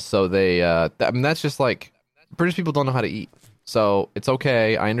 pounds. So they, that's just like, British people don't know how to eat. So it's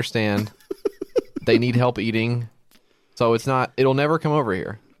okay. I understand. They need help eating. So it'll never come over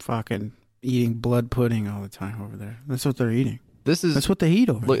here. Fucking eating blood pudding all the time over there. That's what they're eating. That's what they eat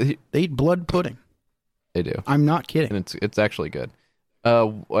over there. They eat blood pudding. They do. I'm not kidding. And it's actually good.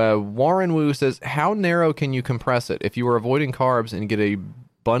 Warren Wu says, how narrow can you compress it? If you are avoiding carbs and get a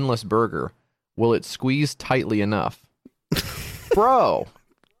bunless burger, will it squeeze tightly enough? Bro.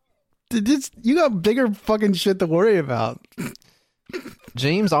 You got bigger fucking shit to worry about.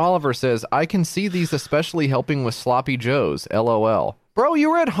 James Oliver says, I can see these especially helping with sloppy joes. LOL. Bro, you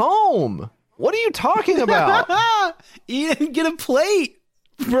were at home. What are you talking about? Eat and get a plate.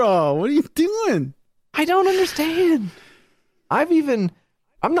 Bro, what are you doing? I don't understand. I'm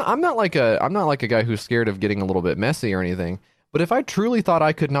not like a guy who's scared of getting a little bit messy or anything. But if I truly thought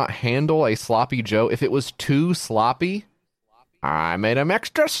I could not handle a sloppy joe, if it was too sloppy, I made them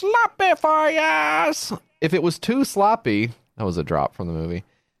extra sloppy for yas. If it was too sloppy, that was a drop from the movie.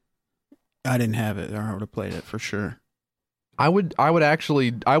 I didn't have it, or I would have played it for sure. I would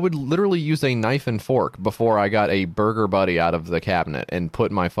literally use a knife and fork before I got a Burger Buddy out of the cabinet and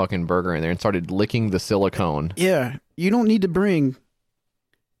put my fucking burger in there and started licking the silicone. Yeah, you don't need to bring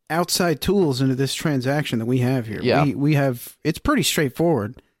outside tools into this transaction that we have here. Yeah. We have, it's pretty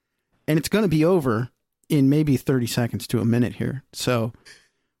straightforward, and it's going to be over in maybe 30 seconds to a minute here. So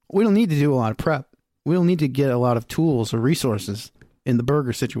we don't need to do a lot of prep. We don't need to get a lot of tools or resources in the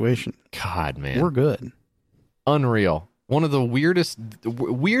burger situation. God, man. We're good. Unreal. One of the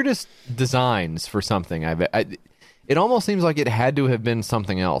weirdest designs for something it almost seems like it had to have been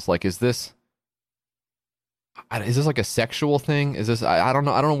something else. Like, is this like a sexual thing? Is this, I don't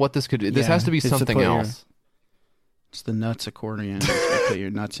know what this could do. This has to be something else. It's the nuts accordion. You put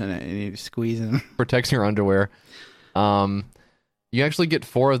your nuts in it and you squeeze them. Protects your underwear. You actually get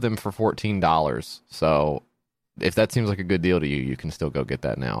 4 of them for $14. So if that seems like a good deal to you, you can still go get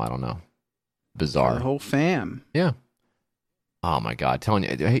that now. I don't know. Bizarre. For the whole fam. Yeah. Oh my God. Telling you,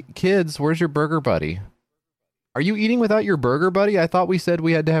 hey, kids, where's your Burger Buddy? Are you eating without your Burger Buddy? I thought we said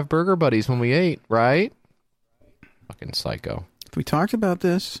we had to have Burger Buddies when we ate, right? Fucking psycho. We talked about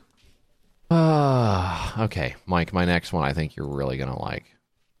this. Okay, Mike, my next one I think you're really going to like.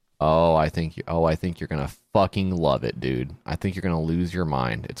 I think you're going to fucking love it, dude. I think you're going to lose your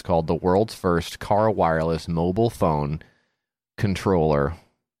mind. It's called the world's first car wireless mobile phone controller.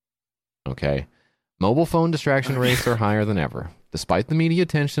 Okay. Mobile phone distraction rates are higher than ever. Despite the media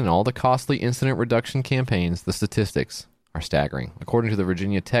attention and all the costly incident reduction campaigns, the statistics are staggering. According to the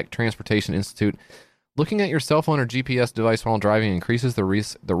Virginia Tech Transportation Institute, looking at your cell phone or GPS device while driving increases the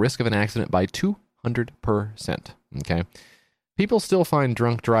risk of an accident by 200%. Okay? People still find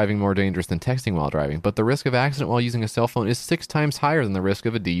drunk driving more dangerous than texting while driving, but the risk of accident while using a cell phone is 6 times higher than the risk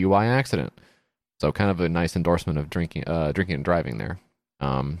of a DUI accident. So kind of a nice endorsement of drinking and driving there.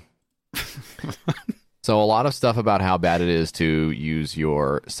 So a lot of stuff about how bad it is to use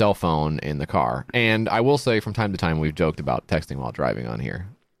your cell phone in the car. And I will say from time to time we've joked about texting while driving on here.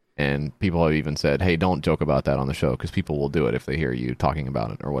 And people have even said, hey, don't joke about that on the show because people will do it if they hear you talking about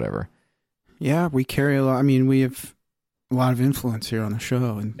it or whatever. Yeah, we carry a lot. I mean, we have a lot of influence here on the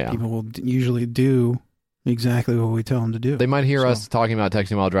show, and people will usually do exactly what we tell them to do. They might hear us talking about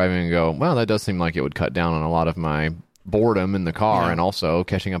texting while driving and go, well, that does seem like it would cut down on a lot of my boredom in the car and also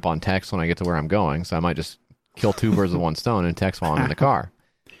catching up on text when I get to where I'm going. So I might just kill 2 birds with one stone and text while I'm in the car.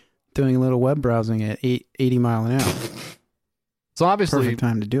 Doing a little web browsing at 80 mile an hour. So obviously, perfect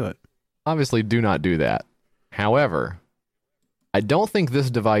time to do it. Obviously, do not do that. However, I don't think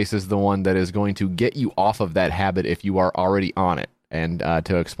this device is the one that is going to get you off of that habit if you are already on it. And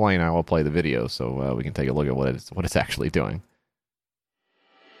to explain, I will play the video so we can take a look at what it's actually doing.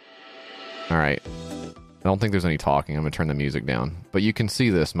 All right. I don't think there's any talking. I'm going to turn the music down. But you can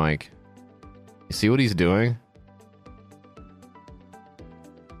see this, Mike. You see what he's doing?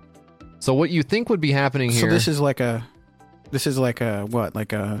 So what you think would be happening here... So this is like a what?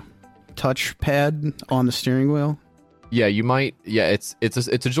 Like a touchpad on the steering wheel? Yeah, you might... Yeah, it's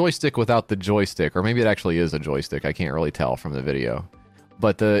a joystick without the joystick. Or maybe it actually is a joystick. I can't really tell from the video.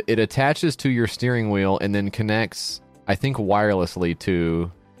 But it attaches to your steering wheel and then connects, I think, wirelessly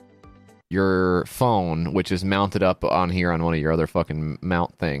to your phone, which is mounted up on here on one of your other fucking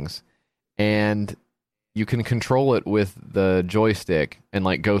mount things. And you can control it with the joystick and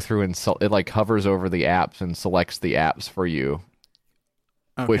like go through and it like hovers over the apps and selects the apps for you,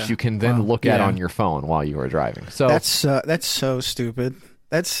 which you can then look at on your phone while you are driving. So that's so stupid.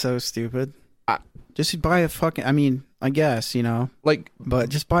 That's so stupid. Just buy a fucking, I mean, I guess, you know, but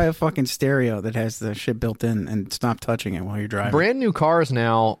just buy a fucking stereo that has the shit built in and stop touching it while you're driving. Brand new cars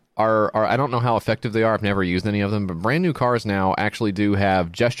now are I don't know how effective they are. I've never used any of them, but brand new cars now actually do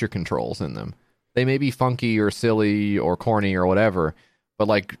have gesture controls in them. They may be funky or silly or corny or whatever, but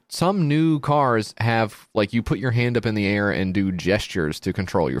like some new cars have, like, you put your hand up in the air and do gestures to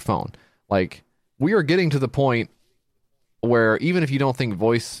control your phone. Like, we are getting to the point where even if you don't think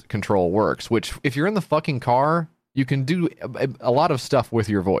voice control works, which if you're in the fucking car, you can do a lot of stuff with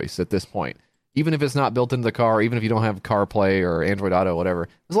your voice at this point. Even if it's not built into the car, even if you don't have CarPlay or Android Auto, whatever,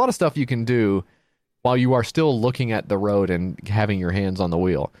 there's a lot of stuff you can do while you are still looking at the road and having your hands on the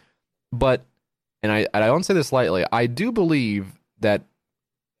wheel. But, and I don't say this lightly, I do believe that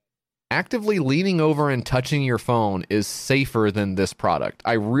actively leaning over and touching your phone is safer than this product.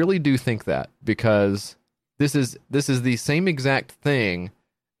 I really do think that, because this is the same exact thing,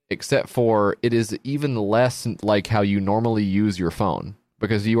 except for it is even less like how you normally use your phone,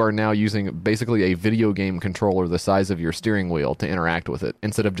 because you are now using basically a video game controller the size of your steering wheel to interact with it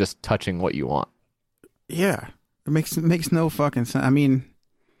instead of just touching what you want. Yeah, it makes no fucking sense. I mean,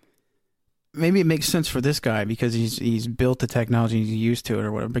 maybe it makes sense for this guy because he's built the technology, he's used to it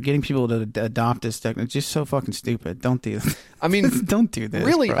or whatever. But getting people to adopt this technology is just so fucking stupid. Don't do this. I mean, don't do this.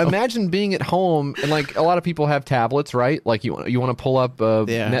 Really, bro. Imagine being at home and like a lot of people have tablets, right? Like you want to pull up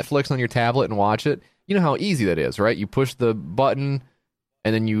Netflix on your tablet and watch it. You know how easy that is, right? You push the button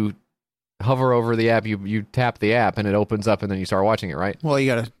and then you hover over the app. You tap the app and it opens up and then you start watching it, right? Well,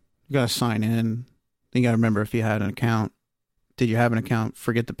 you gotta sign in. You gotta remember if you had an account. Did you have an account?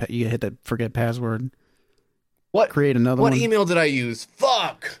 You hit the forget password. What? Create another one. What email did I use?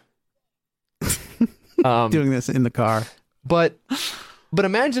 Fuck. Doing this in the car. But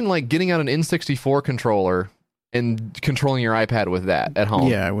imagine like getting out an N64 controller and controlling your iPad with that at home.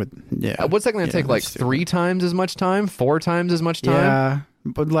 Yeah, what's that going to take? Like 3 times as much time? 4 times as much time? Yeah,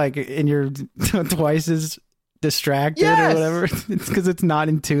 but like, and you're twice as distracted or whatever. It's because it's not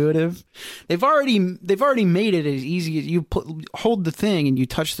intuitive. They've already made it as easy as you hold the thing and you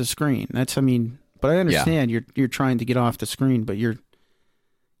touch the screen. But I understand you're trying to get off the screen, but you're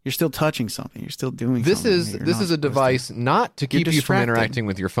still touching something. You're still doing something. This is a device not to keep you from interacting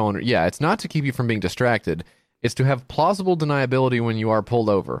with your phone. Yeah, it's not to keep you from being distracted. It's to have plausible deniability when you are pulled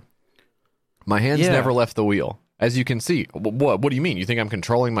over. My hands never left the wheel. As you can see. What do you mean? You think I'm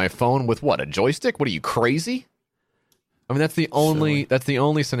controlling my phone with what? A joystick? What are you, crazy? I mean, that's the only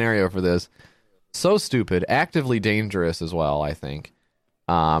scenario for this. So stupid, actively dangerous as well, I think.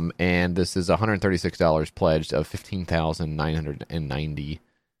 And this is $136 pledged of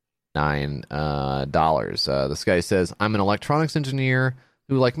 $15,999. This guy says, I'm an electronics engineer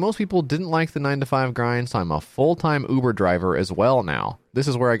who, like most people, didn't like the 9-to-5 grind, so I'm a full-time Uber driver as well now. This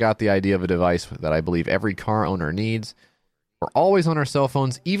is where I got the idea of a device that I believe every car owner needs. We're always on our cell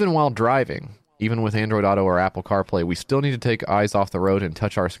phones, even while driving. Even with Android Auto or Apple CarPlay, we still need to take eyes off the road and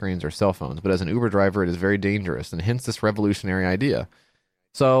touch our screens or cell phones. But as an Uber driver, it is very dangerous, and hence this revolutionary idea.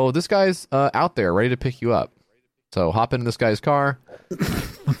 So this guy's out there, ready to pick you up. So hop into this guy's car.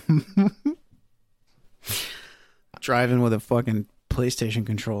 Driving with a fucking PlayStation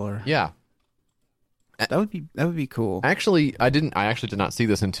controller. Yeah. That would be cool. Actually, I actually did not see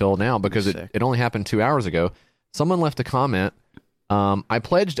this until now because it only happened 2 hours ago. Someone left a comment. I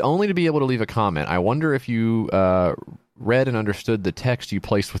pledged only to be able to leave a comment. I wonder if you read and understood the text you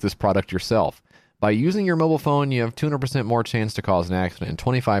placed with this product yourself. By using your mobile phone, you have 200% more chance to cause an accident, and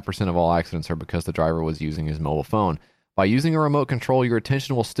 25% of all accidents are because the driver was using his mobile phone. By using a remote control, your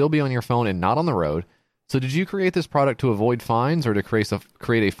attention will still be on your phone and not on the road. So did you create this product to avoid fines or to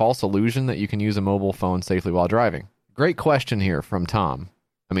create a false illusion that you can use a mobile phone safely while driving? Great question here from Tom.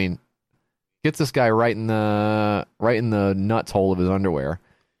 I mean, Gets this guy right in the nuts hole of his underwear.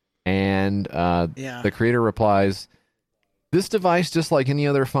 And the creator replies, "This device, just like any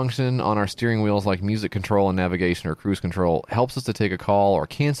other function on our steering wheels like music control and navigation or cruise control, helps us to take a call or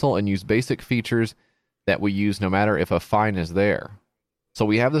cancel and use basic features that we use no matter if a fine is there. So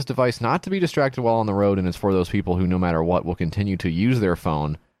we have this device not to be distracted while on the road, and it's for those people who no matter what will continue to use their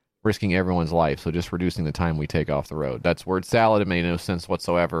phone, risking everyone's life, so just reducing the time we take off the road." That's word salad. It made no sense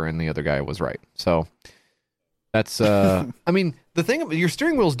whatsoever, and the other guy was right. So that's, I mean, the thing, your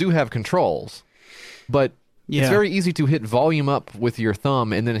steering wheels do have controls, but it's very easy to hit volume up with your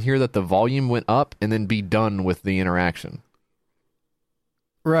thumb and then hear that the volume went up and then be done with the interaction.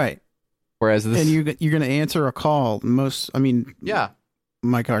 Right. Whereas this... And you're going to answer a call. Yeah.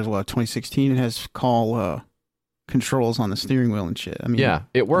 My car's 2016. It has call controls on the steering wheel and shit. I mean, yeah,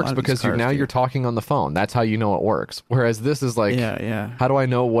 it works because you're talking on the phone. That's how you know it works. Whereas this is like, how do I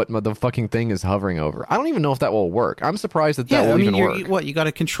know what the fucking thing is hovering over? I don't even know if that will work. I'm surprised that will even work. You got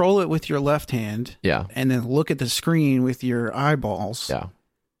to control it with your left hand. Yeah. And then look at the screen with your eyeballs. Yeah.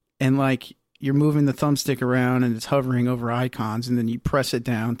 And like you're moving the thumbstick around and it's hovering over icons, and then you press it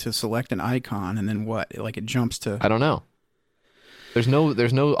down to select an icon, and then what? Like it jumps to... I don't know. There's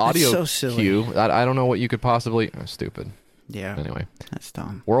no audio so cue. I don't know what you could possibly... Oh, stupid. Yeah. Anyway. That's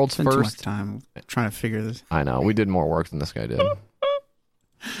dumb. World's Spent first... too much time trying to figure this. I know. We did more work than this guy did.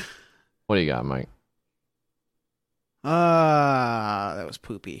 What do you got, Mike? That was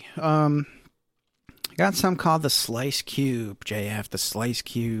poopy. I got something called the Slice Cube, JF. The Slice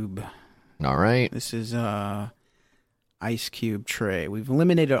Cube. All right. This is Ice Cube tray. We've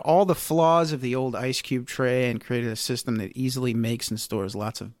eliminated all the flaws of the old Ice Cube tray and created a system that easily makes and stores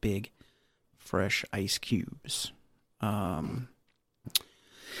lots of big, fresh ice cubes. So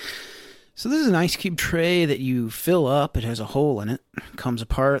this is an Ice Cube tray that you fill up. It has a hole in it. It comes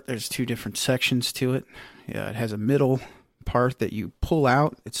apart. There's two different sections to it. Yeah, it has a middle part that you pull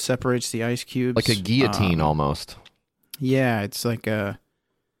out. It separates the ice cubes. Like a guillotine almost. Yeah, it's like a...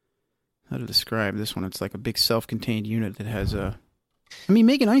 How to describe this one? It's like a big self-contained unit that has a... I mean,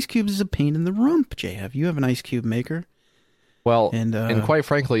 making ice cubes is a pain in the rump, JF. You have an ice cube maker. Well, and quite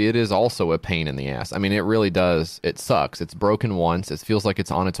frankly, it is also a pain in the ass. I mean, it really does. It sucks. It's broken once. It feels like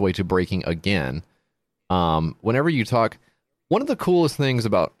it's on its way to breaking again. Whenever you talk... One of the coolest things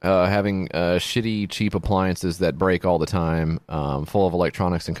about having shitty, cheap appliances that break all the time, full of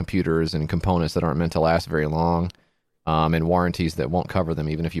electronics and computers and components that aren't meant to last very long, and warranties that won't cover them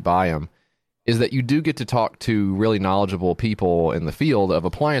even if you buy them, is that you do get to talk to really knowledgeable people in the field of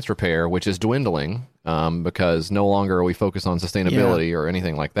appliance repair, which is dwindling because no longer are we focused on sustainability or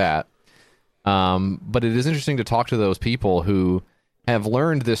anything like that. But it is interesting to talk to those people who have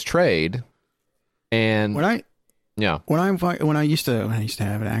learned this trade. And when I used to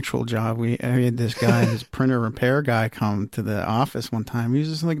have an actual job, I had this guy, this printer repair guy, come to the office one time. He was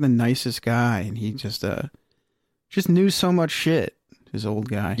just like the nicest guy, and he just knew so much shit. His old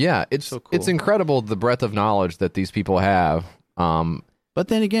guy. Yeah, it's so cool. It's incredible the breadth of knowledge that these people have. But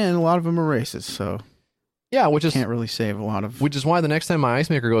then again, a lot of them are racist, so yeah, can't really save a lot of. Which is why the next time my ice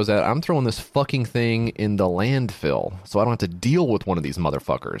maker goes out, I'm throwing this fucking thing in the landfill, so I don't have to deal with one of these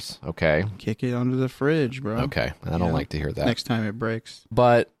motherfuckers. Okay, kick it under the fridge, bro. Okay, I don't like to hear that. Next time it breaks.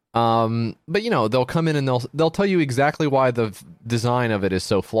 But you know, they'll come in and they'll tell you exactly why the design of it is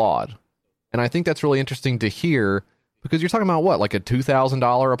so flawed, and I think that's really interesting to hear. Because you're talking about what, like a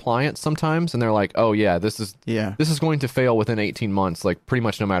 $2,000 appliance sometimes, and they're like, "Oh yeah, this is going to fail within 18 months, like pretty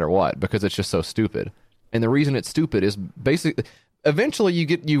much no matter what, because it's just so stupid." And the reason it's stupid is basically, eventually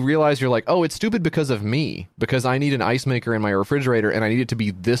you realize you're like, "Oh, it's stupid because of me, because I need an ice maker in my refrigerator, and I need it to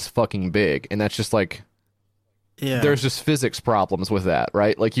be this fucking big," and that's just like, there's just physics problems with that,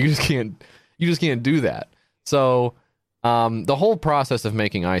 right? Like you just can't do that. So the whole process of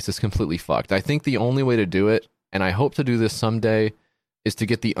making ice is completely fucked. I think the only way to do it, and I hope to do this someday, is to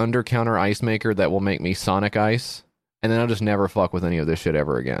get the under-counter ice maker that will make me Sonic Ice, and then I'll just never fuck with any of this shit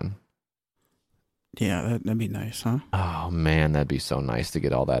ever again. Yeah, that'd be nice, huh? Oh man, that'd be so nice to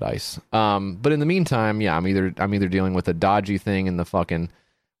get all that ice. But in the meantime, yeah, I'm either dealing with a dodgy thing in the fucking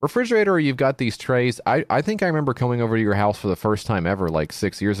refrigerator, or you've got these trays. I think I remember coming over to your house for the first time ever, like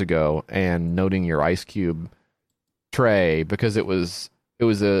 6 years ago, and noting your ice cube tray because it was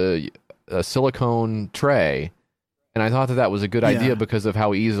a silicone tray. And I thought that was a good idea because of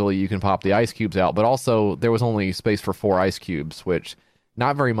how easily you can pop the ice cubes out. But also, there was only space for 4 ice cubes, which,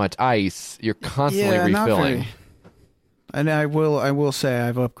 not very much ice. You're constantly refilling. And I will say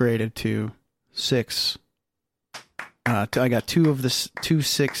I've upgraded to 6. I got 2 of the 2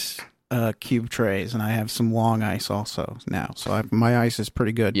 6 cube trays, and I have some long ice also now. So my ice is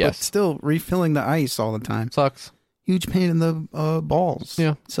pretty good. Yes. But still, refilling the ice all the time sucks. Huge pain in the balls.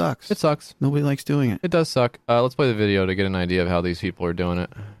 Yeah. Sucks. It sucks. Nobody likes doing it. It does suck. Let's play the video to get an idea of how these people are doing it.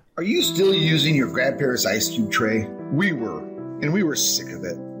 Are you still using your grandparents' ice cube tray? We were, and we were sick of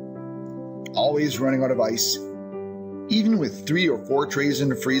it. Always running out of ice. Even with 3 or 4 trays in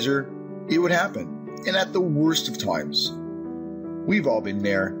the freezer, it would happen. And at the worst of times. We've all been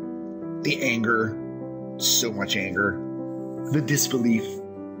there. The anger, so much anger. The disbelief.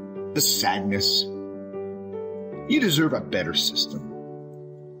 The sadness. You deserve a better system.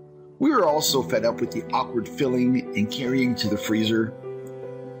 We were also fed up with the awkward filling and carrying to the freezer.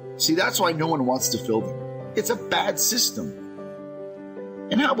 See, that's why no one wants to fill them. It's a bad system.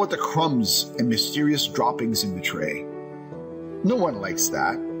 And how about the crumbs and mysterious droppings in the tray? No one likes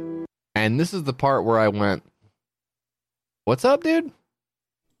that. And this is the part where I went, what's up, dude?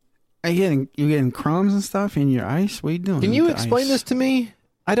 Are you getting crumbs and stuff in your ice? What are you doing? Can you explain this to me?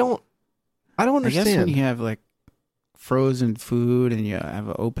 I don't understand. I guess when you have like frozen food and you have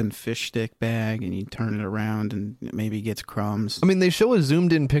an open fish stick bag and you turn it around and it maybe gets crumbs. I mean, they show a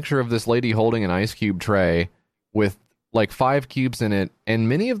zoomed in picture of this lady holding an ice cube tray with like 5 cubes in it, and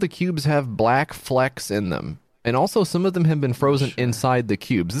many of the cubes have black flecks in them. And also some of them have been frozen inside the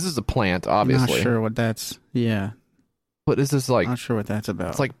cubes. This is a plant, obviously. Not sure what that's, yeah. What is this like? Not sure what that's about.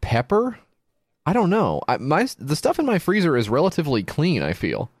 It's like pepper? I don't know. The stuff in my freezer is relatively clean, I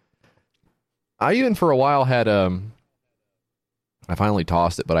feel. I even for a while had I finally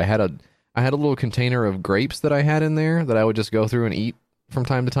tossed it, but I had a little container of grapes that I had in there that I would just go through and eat from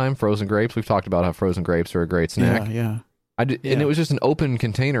time to time. Frozen grapes. We've talked about how frozen grapes are a great snack. Yeah. And it was just an open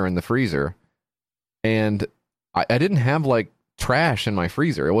container in the freezer, and I didn't have like trash in my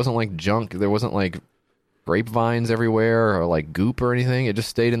freezer. It wasn't like junk. There wasn't like grapevines everywhere or like goop or anything. It just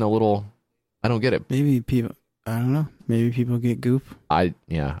stayed in a little. I don't get it. Maybe people. I don't know. Maybe people get goop. I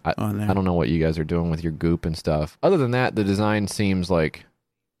don't know what you guys are doing with your goop and stuff. Other than that, the design seems fine.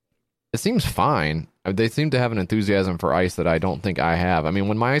 They seem to have an enthusiasm for ice that I don't think I have. I mean,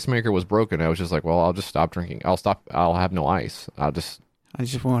 when my ice maker was broken, I was just like, well, I'll just stop drinking. I'll have no ice. I just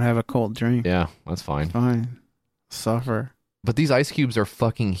won't have a cold drink. Yeah, that's fine. Fine. Suffer. But these ice cubes are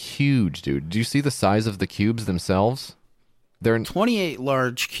fucking huge, dude. Do you see the size of the cubes themselves? They're 28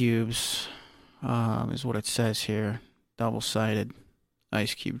 large cubes, is what it says here. Double-sided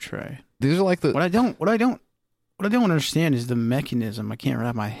ice cube tray. These are like the what I don't understand is the mechanism. I can't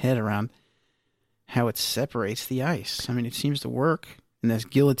wrap my head around how it separates the ice. I mean, it seems to work in this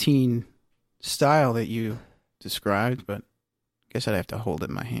guillotine style that you described, but I guess I'd have to hold it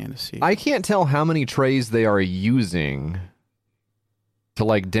in my hand to see. I can't tell how many trays they are using to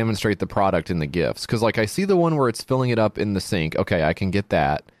like demonstrate the product in the gifts, because like I see the one where it's filling it up in the sink. Okay, I can get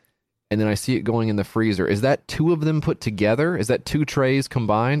that. And then I see it going in the freezer. Is that 2 of them put together? Is that 2 trays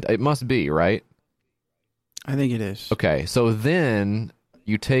combined? It must be, right? I think it is. Okay, so then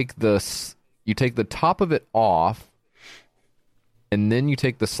you take the top of it off, and then you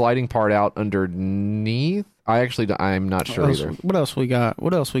take the sliding part out underneath. I'm not sure either. What else we got?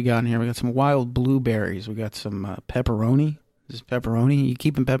 What else we got in here? We got some wild blueberries. We got some pepperoni. Is this pepperoni? You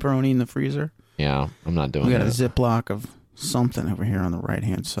keeping pepperoni in the freezer? Yeah, I'm not doing that. We got a Ziploc of something over here on the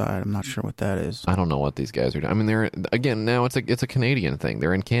right-hand side. I'm not sure what that is. I don't know what these guys are doing. I mean, now it's a Canadian thing.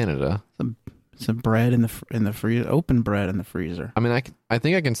 They're in Canada. Some bread in the freezer, open bread in the freezer. I mean, I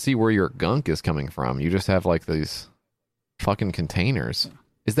think I can see where your gunk is coming from. You just have like these fucking containers.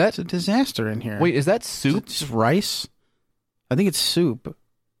 It's a disaster in here. Wait, is that soup? Is it just rice? I think it's soup.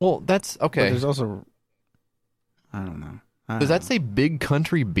 Well, that's okay. But there's also, I don't know. Does that say Big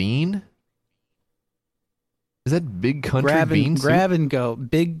Country Bean? Is that Big Country Bean soup? Grab and go.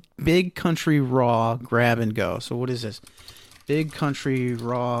 Big Country Raw grab and go. So what is this? Big Country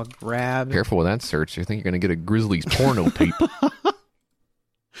Raw grab. Careful with that search. You think you're going to get a Grizzlies porno peep.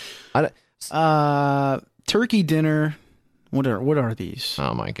 Turkey dinner. What are these?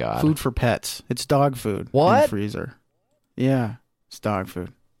 Oh my god. Food for pets. It's dog food. What? In the freezer. Yeah, it's dog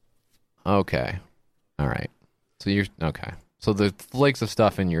food. Okay. All right. So you're okay. So the flakes of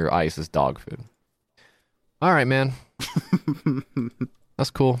stuff in your ice is dog food. All right, man. That's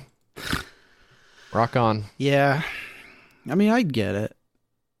cool. Rock on. Yeah. I mean, I'd get it.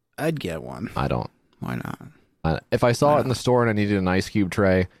 I'd get one. I don't. Why not? If I saw it in the store and I needed an ice cube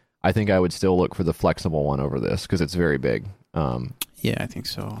tray, I think I would still look for the flexible one over this because it's very big. Yeah, I think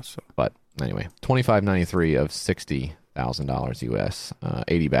so also. But anyway, $25.93 of $60,000 US.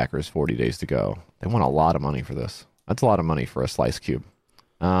 80 backers, 40 days to go. They want a lot of money for this. That's a lot of money for a slice cube.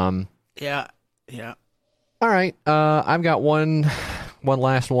 Yeah. All right. I've got one one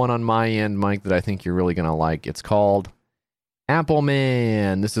last one on my end, Mike, that I think you're really going to like. It's called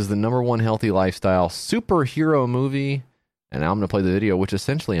Appleman. This is the #1 healthy lifestyle superhero movie. And now I'm going to play the video, which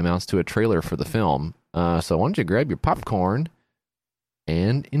essentially amounts to a trailer for the film. So why don't you grab your popcorn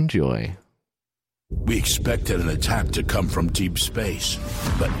and enjoy. We expected an attack to come from deep space,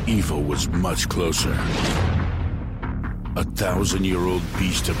 but evil was much closer. A 1,000-year-old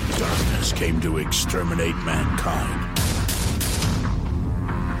beast of darkness came to exterminate mankind.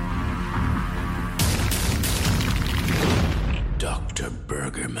 Dr.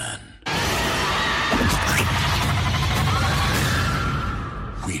 Burgerman.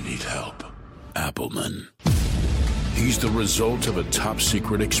 We need help. Appleman. He's the result of a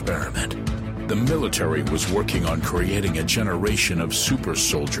top-secret experiment. The military was working on creating a generation of super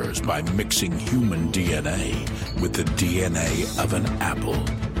soldiers by mixing human DNA with the DNA of an apple.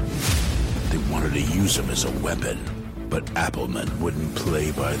 They wanted to use him as a weapon, but Appleman wouldn't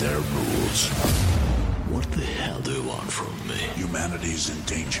play by their rules. What the hell do you want from me? Humanity's in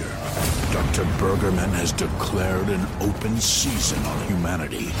danger. Dr. Burgerman has declared an open season on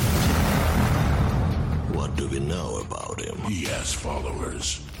humanity. What do we know about him? He has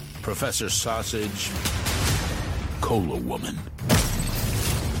followers. Professor Sausage, Cola Woman,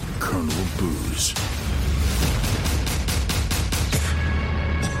 Colonel Booze.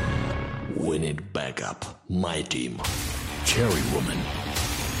 We need backup. My team. Cherry Woman.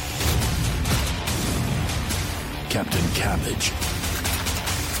 Captain Cabbage.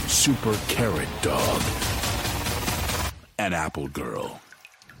 Super Carrot Dog. And Apple Girl.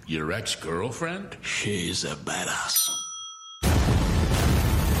 Your ex-girlfriend? She's a badass.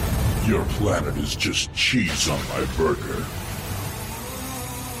 Your planet is just cheese on my burger.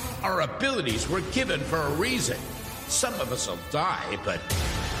 Our abilities were given for a reason. Some of us will die, but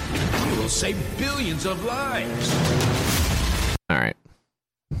we will save billions of lives. All right.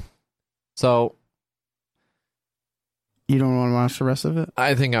 So you don't want to watch the rest of it?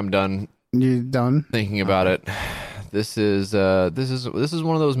 I think I'm done. You done thinking about it? This is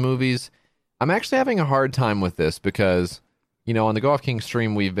one of those movies. I'm actually having a hard time with this because, you know, on the Go Off King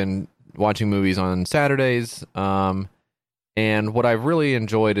stream, we've been watching movies on Saturdays, and what I've really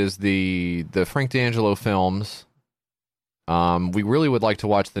enjoyed is the Frank D'Angelo films. We really would like to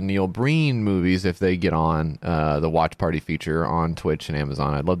watch the Neil Breen movies if they get on the Watch Party feature on Twitch and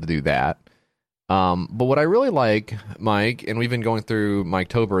Amazon. I'd love to do that. But what I really like, Mike, and we've been going through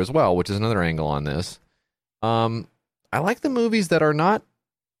Mike-tober as well, which is another angle on this. I like the movies that are not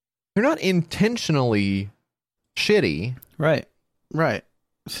intentionally shitty. Right.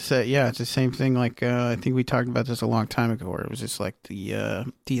 So, yeah, it's the same thing. Like I think we talked about this a long time ago, where it was just like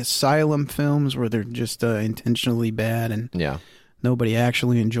the Asylum films, where they're just intentionally bad, and nobody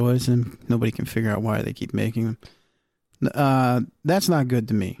actually enjoys them. Nobody can figure out why they keep making them. That's not good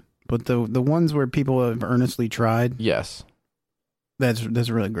to me. But the ones where people have earnestly tried, yes, that's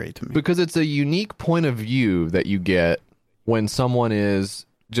really great to me, because it's a unique point of view that you get when someone is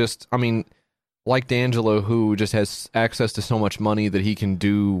just, I mean, like D'Angelo, who just has access to so much money that he can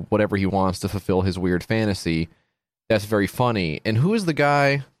do whatever he wants to fulfill his weird fantasy. That's very funny. And who is the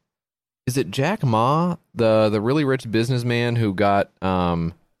guy? Is it Jack Ma, the really rich businessman who got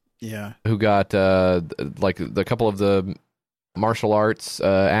like the couple of the martial arts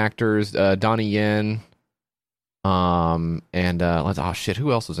actors, Donnie Yen, and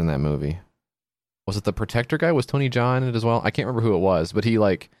who else was in that movie? Was it the Protector guy? Was Tony Jaa in it as well? I can't remember who it was, but he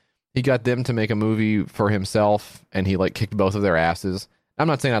got them to make a movie for himself, and he kicked both of their asses. I'm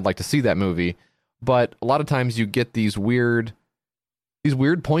not saying I'd like to see that movie, but a lot of times you get these weird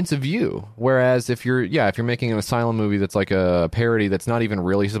points of view. Whereas if you're making an Asylum movie that's like a parody that's not even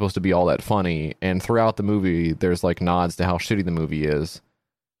really supposed to be all that funny, and throughout the movie there's nods to how shitty the movie is.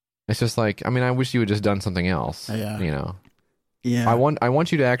 It's just I wish you had just done something else. Yeah. You know. Yeah. I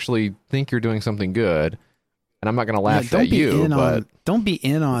want you to actually think you're doing something good. And I'm not going to laugh at you, but don't be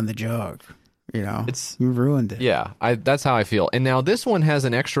in on the joke. You know, you ruined it. Yeah, that's how I feel. And now this one has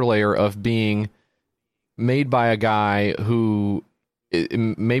an extra layer of being made by a guy who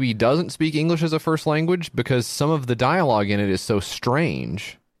maybe doesn't speak English as a first language, because some of the dialogue in it is so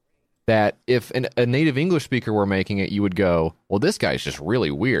strange that if a native English speaker were making it, you would go, well, this guy's just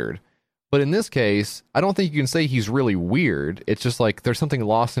really weird. But in this case, I don't think you can say he's really weird. It's just there's something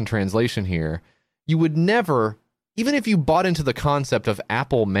lost in translation here. You would never, even if you bought into the concept of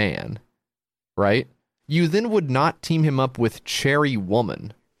Apple Man, right? You then would not team him up with Cherry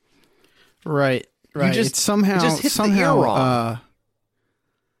Woman. Right. It's somehow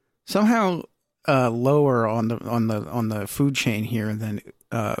lower on the food chain here than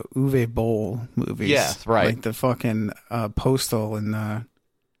Uwe Boll movies. Yes, right. Like the fucking Postal and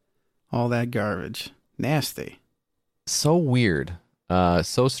all that garbage. Nasty. So weird.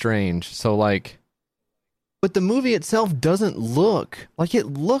 So strange. So like, but the movie itself doesn't look like it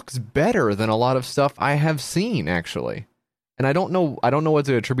looks better than a lot of stuff I have seen, actually. And I don't know what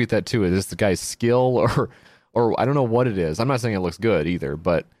to attribute that to. Is this the guy's skill or I don't know what it is. I'm not saying it looks good either,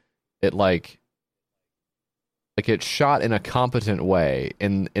 but it like it's shot in a competent way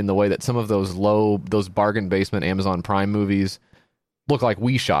in the way that some of those bargain basement Amazon Prime movies look like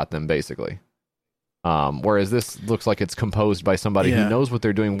we shot them, basically. Whereas this looks like it's composed by somebody who knows what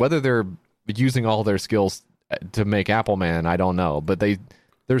they're doing. Whether they're using all their skills to make Appleman, I don't know. But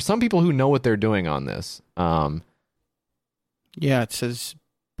there's some people who know what they're doing on this. Yeah, it says,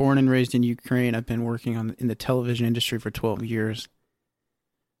 born and raised in Ukraine, I've been working in the television industry for 12 years.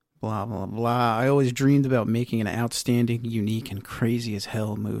 Blah, blah, blah. I always dreamed about making an outstanding, unique, and crazy as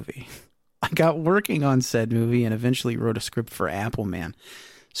hell movie. I got working on said movie and eventually wrote a script for Appleman,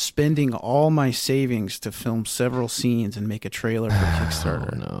 spending all my savings to film several scenes and make a trailer for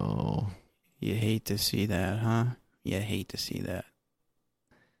Kickstarter. Oh, no. You hate to see that, huh? You hate to see that.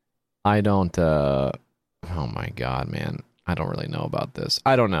 I don't, oh my God, man. I don't really know about this.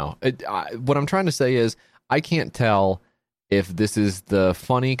 I don't know. What I'm trying to say is I can't tell if this is the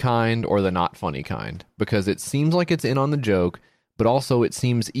funny kind or the not funny kind, because it seems like it's in on the joke, but also it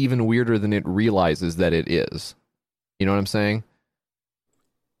seems even weirder than it realizes that it is. You know what I'm saying?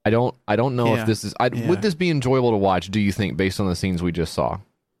 I don't know if this is... Would this be enjoyable to watch, do you think, based on the scenes we just saw?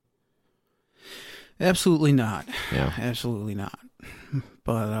 Absolutely not. Yeah. Absolutely not.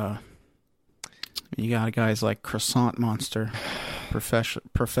 But you got guys like Croissant Monster,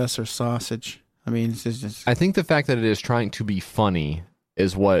 Professor Sausage. I mean, it's just... I think the fact that it is trying to be funny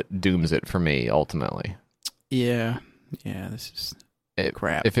is what dooms it for me, ultimately. Yeah. Yeah, this is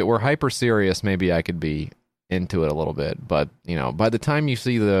crap. If it were hyper serious, maybe I could be into it a little bit. But, you know, by the time you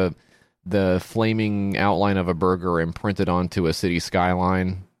see the flaming outline of a burger imprinted onto a city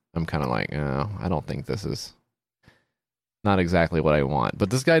skyline, I'm kind of like, oh, I don't think this is not exactly what I want. But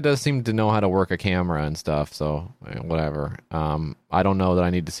this guy does seem to know how to work a camera and stuff, so whatever. I don't know that I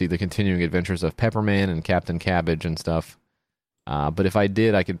need to see the continuing adventures of Pepperman and Captain Cabbage and stuff. But if I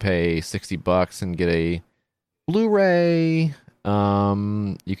did, I could pay $60 and get a Blu-ray. You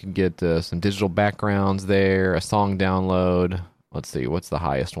can get some digital backgrounds there, a song download. Let's see, what's the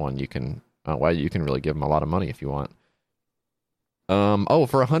highest one you can... you can really give them a lot of money if you want. For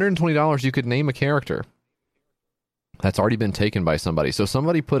 $120, you could name a character that's already been taken by somebody. So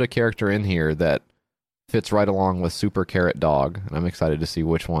somebody put a character in here that fits right along with Super Carrot Dog, and I'm excited to see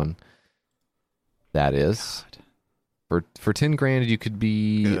which one that is. For $10,000, you could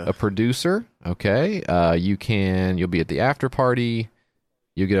be a producer. Okay, you'll be at the after party.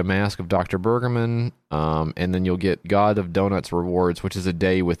 You get a mask of Dr. Bergerman, and then you'll get God of Donuts rewards, which is a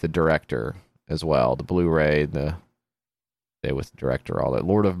day with the director as well. The Blu-ray, the day with the director, all that.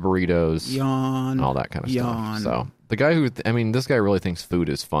 Lord of Burritos, yawn, all that kind of stuff. So the guy this guy really thinks food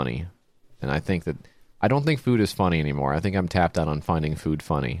is funny, and I don't think food is funny anymore. I think I'm tapped out on finding food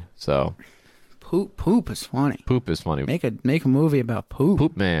funny. So poop is funny. Poop is funny. Make a movie about poop.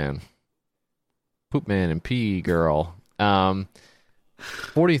 Poop man and pee girl.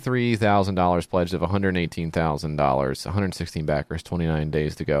 $43,000 pledged of $118,000. 116 backers. 29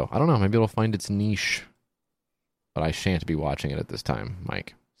 days to go. I don't know. Maybe it'll find its niche. But I shan't be watching it at this time,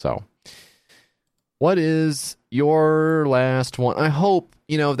 Mike. So, what is your last one? I hope,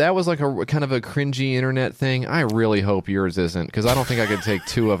 that was like a kind of a cringy internet thing. I really hope yours isn't, because I don't think I could take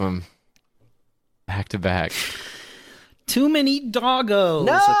two of them back to back. Too Many Doggos.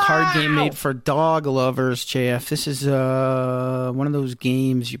 No! A card game made for dog lovers, JF. This is one of those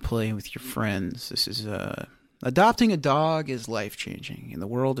games you play with your friends. This is... Adopting a dog is life-changing. In the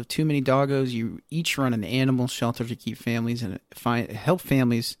world of Too Many Doggos, you each run an animal shelter to keep families and help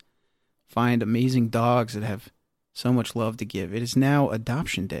families find amazing dogs that have so much love to give. It is now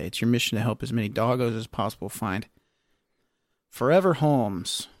Adoption Day. It's your mission to help as many doggos as possible find forever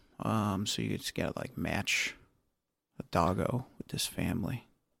homes. So you just gotta match a doggo with this family.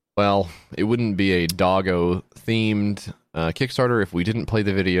 Well, it wouldn't be a doggo-themed Kickstarter if we didn't play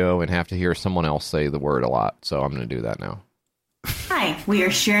the video and have to hear someone else say the word a lot. So I'm going to do that now. Hi, we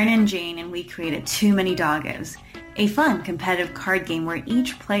are Sharon and Jane, and we created Too Many Doggos, a fun, competitive card game where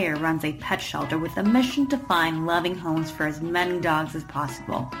each player runs a pet shelter with a mission to find loving homes for as many dogs as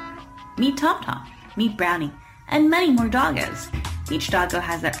possible. Meet Top Top, meet Brownie, and many more doggos. Each doggo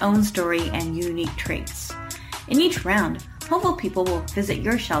has their own story and unique traits. In each round, hopeful people will visit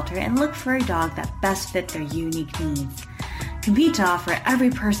your shelter and look for a dog that best fits their unique needs. Compete to offer every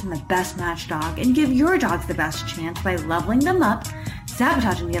person the best match dog and give your dogs the best chance by leveling them up,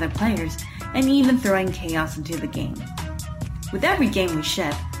 sabotaging the other players, and even throwing chaos into the game. With every game we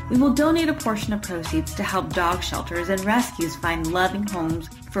ship, we will donate a portion of proceeds to help dog shelters and rescues find loving homes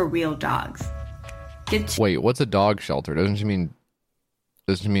for real dogs. Wait, what's a dog shelter? Doesn't you mean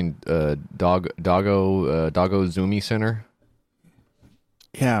Doggo Zoomy Center?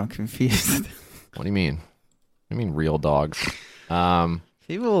 Yeah, I'm confused. What do you mean? I mean real dogs.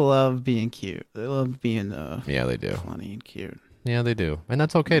 People love being cute. They love being yeah, they do. Funny and cute. Yeah, they do. And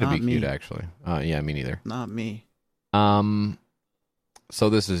that's okay to Not be cute, me. actually. Yeah, me neither. Not me. So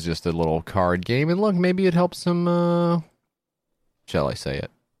this is just a little card game, and look, maybe it helps some, shall I say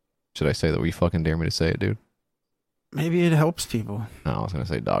it? Should I say that? Will you fucking dare me to say it, dude? Maybe it helps people. No, I was gonna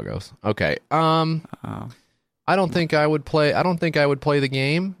say doggos. Okay. I don't think I would play the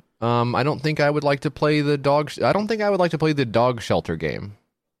game. I don't think I would like to play the I don't think I would like to play the dog shelter game.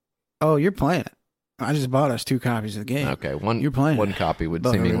 Oh, you're playing it. I just bought us 2 copies of the game. Okay, You're playing one it. copy would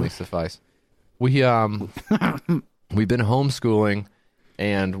But seemingly really. suffice. We've been homeschooling,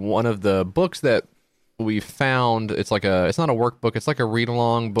 and one of the books that we found, it's not a workbook, it's like a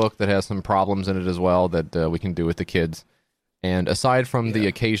read-along book that has some problems in it as well that we can do with the kids. And aside from the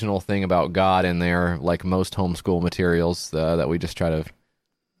occasional thing about God in there, like most homeschool materials that we just try to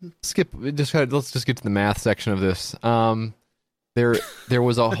skip, let's just get to the math section of this. There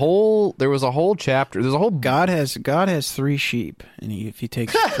was a whole chapter. There's a whole God has 3 sheep, and if he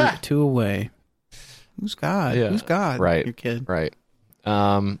takes 2 away, who's God? Yeah. Who's God? Right. Your kid. Right.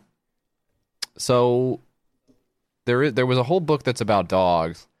 So there was a whole book that's about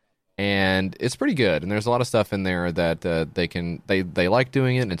dogs, and it's pretty good. And there's a lot of stuff in there that they like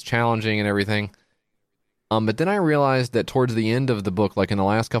doing it, and it's challenging and everything. But then I realized that towards the end of the book, like in the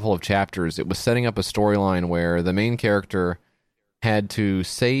last couple of chapters, it was setting up a storyline where the main character had to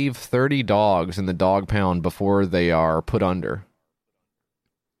save 30 dogs in the dog pound before they are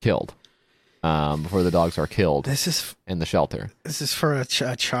killed. Before the dogs are killed. This is in the shelter. This is for a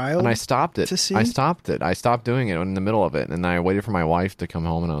child. And I stopped it. To see? I stopped it. I stopped doing it in the middle of it, and I waited for my wife to come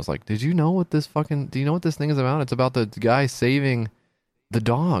home, and I was like, do you know what this thing is about? It's about the guy saving the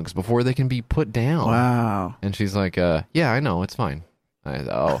dogs before they can be put down. Wow. And she's like, yeah, I know, it's fine. I said,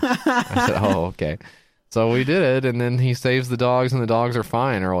 oh, okay. So we did it, and then he saves the dogs, and the dogs are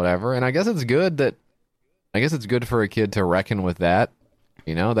fine or whatever. And I guess it's good for a kid to reckon with that.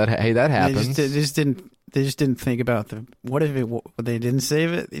 You know, that happens. They just didn't think about what if they didn't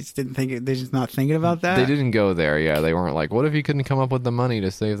save it? They just didn't think. They're just not thinking about that. They didn't go there. Yeah, they weren't like, what if he couldn't come up with the money to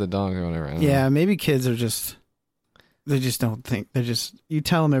save the dog or whatever. I don't know. Maybe kids are just. They just don't think. They're just. You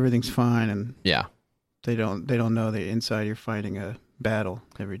tell them everything's fine, and yeah, they don't know that inside you're fighting a battle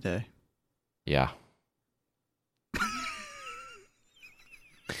every day. Yeah.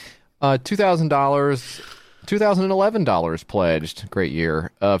 $2,11 pledged. Great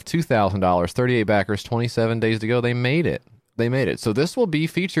year of $2,000. 38 backers. 27 days to go. They made it. So this will be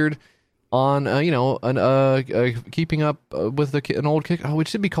featured on keeping up with an old kick. Oh, it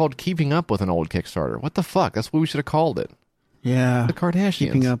should be called Keeping Up with an Old Kickstarter. What the fuck? That's what we should have called it. Yeah, the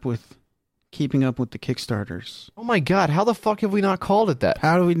Kardashians. Keeping up with the Kickstarters. Oh my God! How the fuck have we not called it that?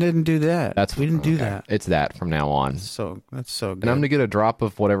 How we didn't do that? We didn't do that. It's that from now on. That's so good. And I'm gonna get a drop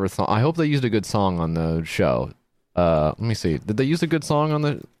of whatever song. I hope they used a good song on the show. Let me see. Did they use a good song on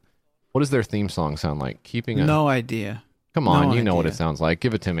the? What does their theme song sound like? No idea. Come on, you know what it sounds like.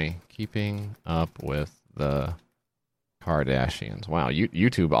 Give it to me. Keeping Up with the Kardashians. Wow,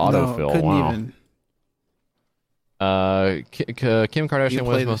 YouTube autofill. Couldn't Wow. even. Kim Kardashian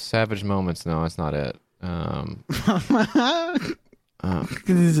with most savage moments. No, that's not it.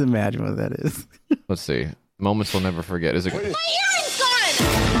 Just imagine what that is. Let's see. Moments we'll never forget. Is it? My earring's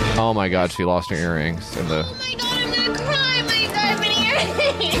gone! Oh my God, she lost her earrings in the. Oh my God, I'm gonna cry! My God, many earrings!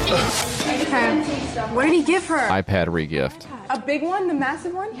 Okay. What did he give her? iPad regift. A big one? The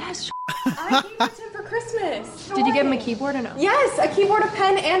massive one? Yes. I gave it to him for Christmas. Did you give him a keyboard or no? Yes, a keyboard, a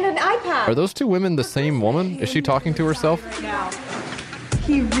pen, and an iPad. Are those two women the same woman? Is she talking to herself?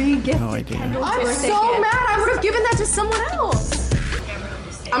 He re-gifted. No idea. I'm so mad. I would have given that to someone else.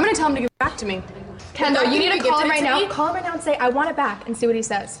 I'm gonna tell him to give it back to me. Kendall, you need to call him right now. Call him right now and say I want it back and see what he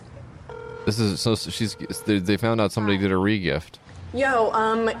says. This is so. They found out somebody did a regift. Yo,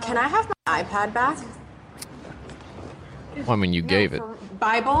 can I have my iPad back? Well, I mean, you gave it.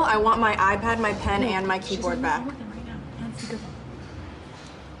 Bible, I want my iPad, my pen, and my keyboard back.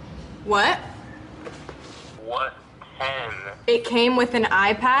 What? What pen. It came with an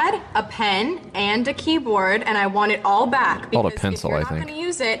iPad, a pen, and a keyboard, and I want it all back. Called a because pencil, if you're I not think. going to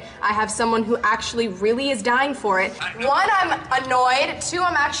use it, I have someone who actually really is dying for it. One, I'm annoyed. Two,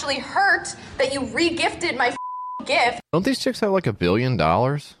 I'm actually hurt that you re-gifted my gift. Don't these chicks have like $1 billion?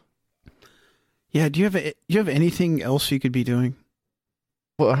 Yeah, do you have anything else you could be doing?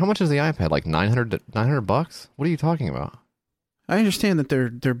 Well, how much is the iPad? Like $900? What are you talking about? I understand that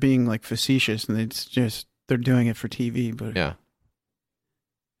they're being like facetious and it's just they're doing it for TV, but yeah,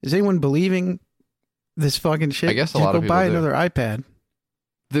 is anyone believing this fucking shit? I guess a Just lot of go people buy do. another iPad.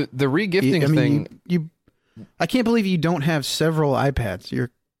 The regifting thing. I can't believe you don't have several iPads.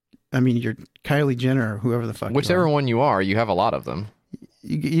 You're Kylie Jenner or whoever the fuck. Whichever one you are, you have a lot of them.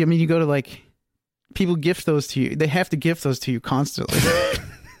 You go to like people gift those to you. They have to gift those to you constantly.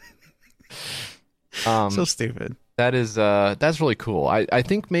 So stupid. That is that's really cool. I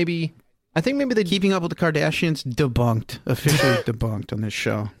think maybe they Keeping Up with the Kardashians officially debunked on this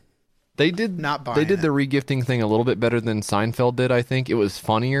show. They did not buy. They did the regifting thing a little bit better than Seinfeld did. I think it was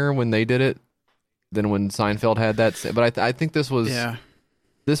funnier when they did it than when Seinfeld had that. But I think this was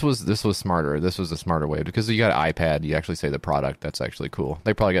This was smarter. This was a smarter way because you got an iPad. You actually say the product. That's actually cool.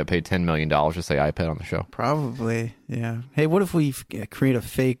 They probably got paid $10 million to say iPad on the show. Probably, yeah. Hey, what if we create a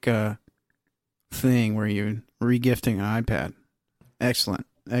fake thing where you're regifting an iPad? Excellent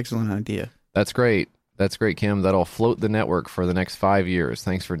idea. That's great, Kim. That'll float the network for the next 5 years.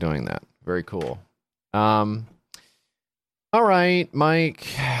 Thanks for doing that. Very cool. All right, Mike.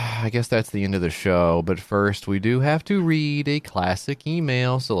 I guess that's the end of the show. But first, we do have to read a classic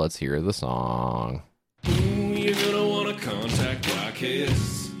email. So let's hear the song. You're gonna wanna contact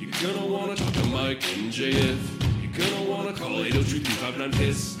YKS. You're gonna wanna talk to Mike and JF. You're gonna wanna call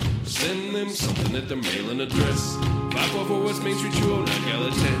 802-259-KISS. Send them something at their mailing address. 544 West Main Street, 209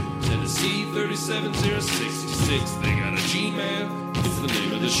 Gallatin, Tennessee 37066. They got a Gmail. It's the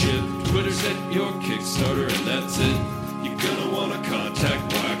name of the ship. Twitter's at your Kickstarter, and that's it. You're gonna wanna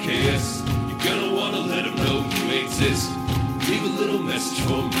contact YKS. You're gonna wanna let them know you exist. Leave a little message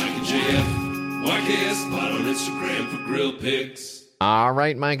for Mike and JF. YKS Pod on Instagram for grill pics. All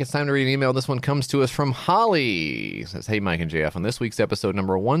right, Mike, it's time to read an email. This one comes to us from Holly. It says, hey, Mike and JF, on this week's episode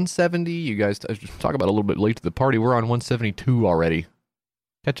number 170, you guys talk about a little bit late to the party. We're on 172 already.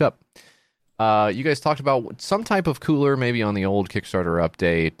 Catch up. You guys talked about some type of cooler, maybe on the old Kickstarter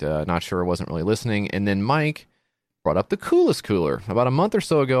update. Not sure, wasn't really listening. And then Mike brought up the Coolest Cooler. About a month or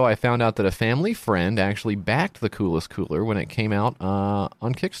so ago, I found out that a family friend actually backed the Coolest Cooler when it came out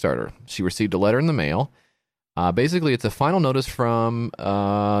on Kickstarter. She received a letter in the mail. Basically, it's a final notice from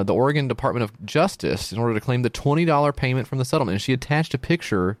the Oregon Department of Justice in order to claim the $20 payment from the settlement. And she attached a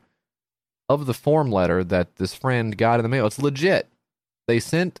picture of the form letter that this friend got in the mail. It's legit. They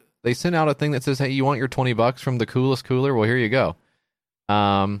sent out a thing that says, hey, you want your $20 from the Coolest Cooler? Well, here you go.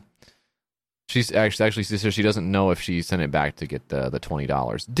 She's actually she says she doesn't know if she sent it back to get the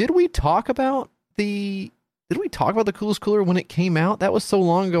 $20. Did we talk about the Coolest Cooler when it came out? That was so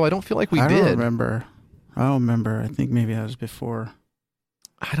long ago. I don't feel like we did. I don't remember. I think maybe that was before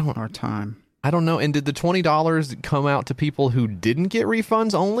our time. I don't know. And did the $20 come out to people who didn't get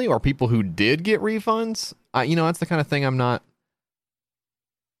refunds only, or people who did get refunds? That's the kind of thing I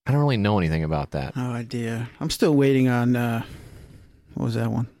don't really know anything about that. No idea. I'm still waiting on, what was that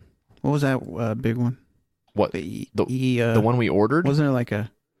one? What was that big one? What? The one we ordered? Wasn't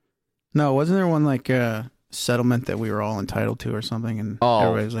there one like a settlement that we were all entitled to or something? And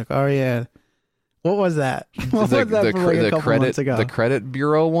everybody was like, oh yeah. What was that? What was that from like a couple months ago? The credit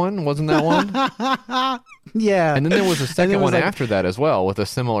bureau one? Wasn't that one? Yeah. And then there was a second one after that as well with a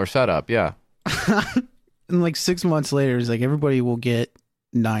similar setup. Yeah. And like 6 months later, it's like everybody will get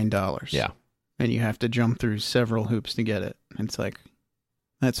 $9. Yeah. And you have to jump through several hoops to get it. It's like,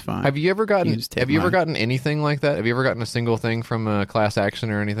 that's fine. Have you ever gotten anything like that? Have you ever gotten a single thing from a class action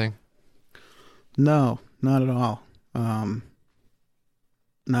or anything? No, not at all. Not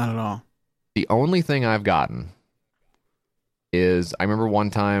at all. The only thing I've gotten is, I remember one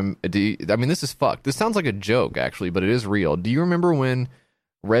time, this is fucked. This sounds like a joke, actually, but it is real. Do you remember when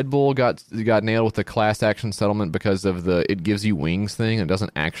Red Bull got nailed with the class action settlement because of the it gives you wings thing? It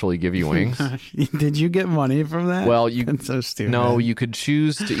doesn't actually give you wings. Did you get money from that? Well, That's so stupid. No, you could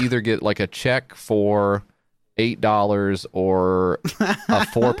choose to either get like a check for $8 or a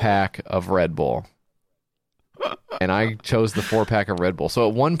 4-pack of Red Bull. And I chose the 4-pack of Red Bull. So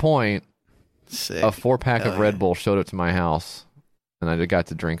at one point, sick. A 4-pack of Red Bull showed up to my house, and I got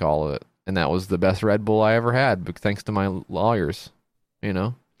to drink all of it. And that was the best Red Bull I ever had, thanks to my lawyers,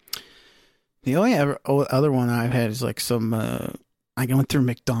 The only other one I've had is like some, I went through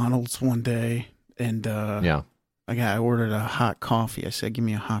McDonald's one day, and I I ordered a hot coffee. I said, give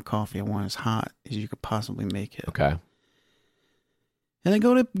me a hot coffee. I want as hot as you could possibly make it. Okay. And I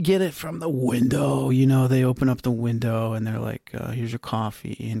go to get it from the window. You know, they open up the window and they're like, here's your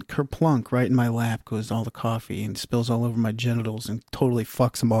coffee. And kerplunk, right in my lap goes all the coffee and spills all over my genitals and totally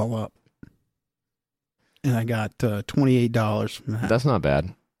fucks them all up. And I got $28 from that. That's not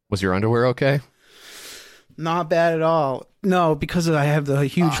bad. Was your underwear okay? Not bad at all. No, because I have the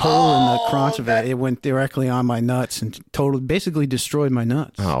huge hole in the crotch of it. It went directly on my nuts and basically destroyed my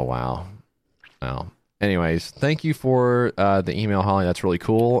nuts. Oh, wow. Well, anyways, thank you for the email, Holly. That's really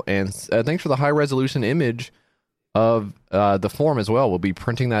cool. And thanks for the high-resolution image of the form as well. We'll be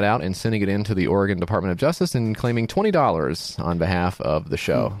printing that out and sending it into the Oregon Department of Justice and claiming $20 on behalf of the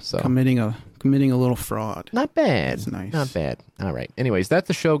show. So committing a little fraud. Not bad. That's nice. Not bad. All right. Anyways, that's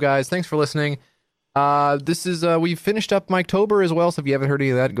the show, guys. Thanks for listening. This is we finished up Mike-tober as well, so if you haven't heard any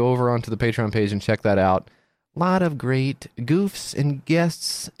of that, go over onto the Patreon page and check that out. A lot of great goofs and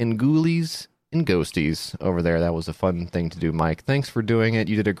guests and ghoulies and ghosties over there. That was a fun thing to do, Mike. Thanks for doing it.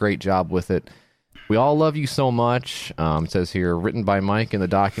 You did a great job with it. We all love you so much. It says here, written by Mike in the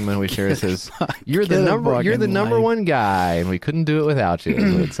document we share. It says, you're the number one guy, and we couldn't do it without you,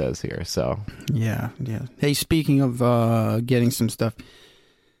 is what it says here. So yeah. Hey, speaking of getting some stuff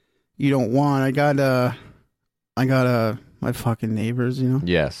you don't want, I got my fucking neighbors, you know?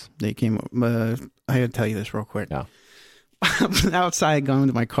 Yes. They came up, I gotta tell you this real quick. Yeah. Outside going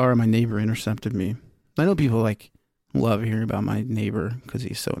to my car, my neighbor intercepted me. I know people love hearing about my neighbor because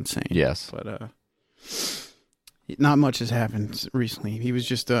he's so insane. Yes. But not much has happened recently. He was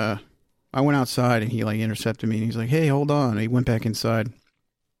just I went outside and he intercepted me and he's like, hey, hold on. And he went back inside.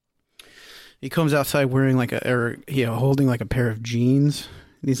 He comes outside wearing holding a pair of jeans.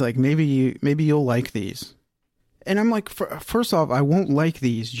 And he's like, maybe you'll like these. And I'm like, first off, I won't like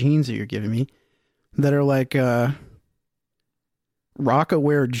these jeans that you're giving me that are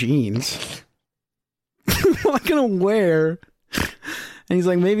Rock-A-Wear jeans. I'm not gonna wear. And he's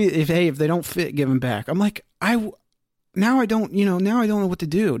like, maybe if they don't fit, give them back. I'm like, now I don't know what to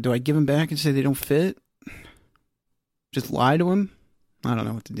do. Do I give them back and say they don't fit? Just lie to him? I don't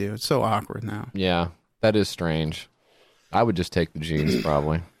know what to do. It's so awkward now. Yeah, that is strange. I would just take the jeans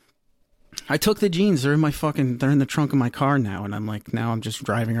probably. I took the jeans. They're in the trunk of my car now, and I'm just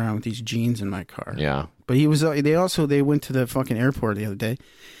driving around with these jeans in my car. Yeah. But they went to the fucking airport the other day,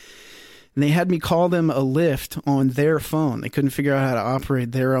 and they had me call them a Lyft on their phone. They couldn't figure out how to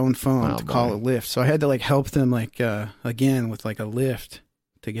operate their own phone call a Lyft, so I had to help them again with a Lyft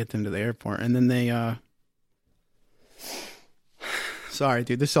to get them to the airport, and then they sorry,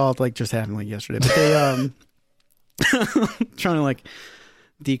 dude, this all just happened yesterday, but they trying to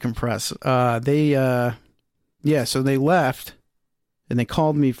decompress. So they left and they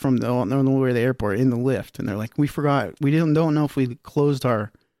called me on the way to the airport in the Lyft, and they're like, we forgot, don't know if we closed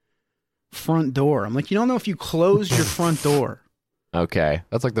our front door. I'm like, you don't know if you closed your front door. Okay.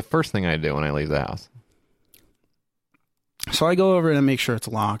 That's the first thing I do when I leave the house. So I go over and I make sure it's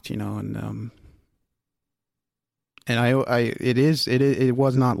locked, and it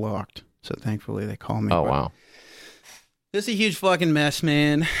was not locked. So thankfully they called me. Oh, wow. This is a huge fucking mess,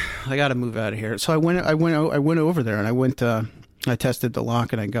 man. I got to move out of here. So I went over there and I tested the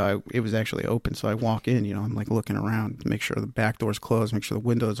lock and it was actually open. So I walk in, I'm looking around to make sure the back door's closed, make sure the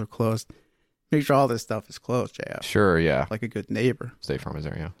windows are closed, make sure all this stuff is closed, JF. Sure, yeah. Like a good neighbor. State Farm is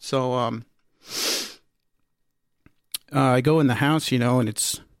there, yeah. So, I go in the house, and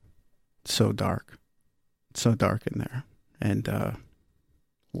it's so dark. It's so dark in there. And,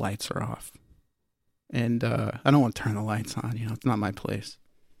 lights are off. And I don't want to turn the lights on, it's not my place.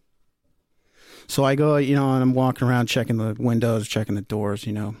 So I go, and I'm walking around checking the windows, checking the doors,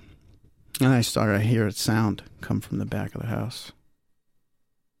 and I hear a sound come from the back of the house.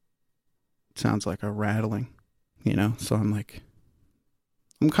 It sounds like a rattling, so I'm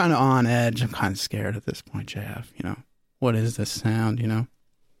kind of on edge. I'm kind of scared at this point, JF, what is this sound,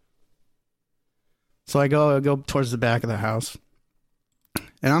 So I go towards the back of the house.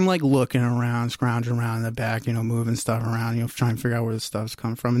 And I'm looking around, scrounging around in the back, moving stuff around, trying to figure out where the stuff's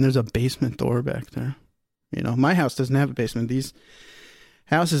come from. And there's a basement door back there. My house doesn't have a basement. These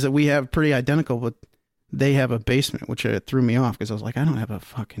houses that we have are pretty identical, but they have a basement, which threw me off because I was like, I don't have a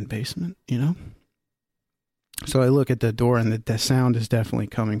fucking basement, So I look at the door and the sound is definitely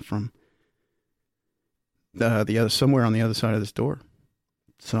coming from somewhere on the other side of this door.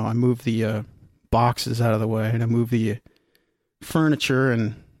 So I move the boxes out of the way and I move the furniture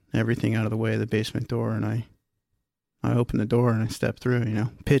and everything out of the way of the basement door, and I open the door and I step through,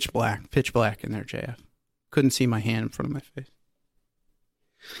 pitch black in there, JF. Couldn't see my hand in front of my face.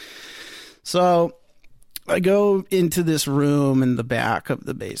 So I go into this room in the back of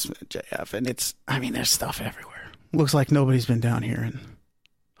the basement, JF, and there's stuff everywhere. Looks like nobody's been down here in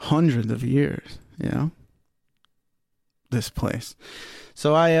hundreds of years, this place.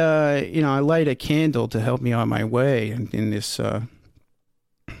 So I light a candle to help me on my way in this,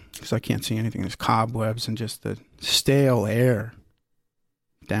 because I can't see anything. There's cobwebs and just the stale air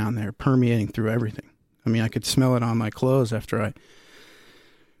down there permeating through everything. I mean, I could smell it on my clothes after I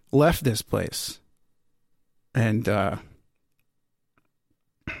left this place. And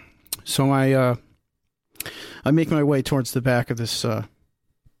so I make my way towards the back of this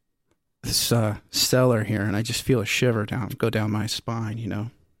cellar here, and I just feel a shiver go down my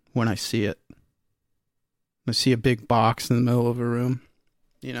spine, when I see it. I see a big box in the middle of a room,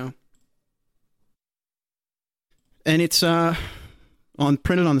 and it's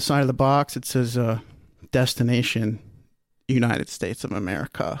printed on the side of the box. It says destination United States of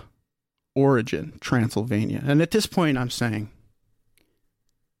America, origin Transylvania. And at this point I'm saying,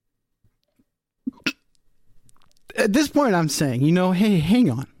 hey, hang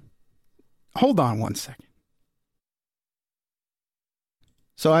on. Hold on one second.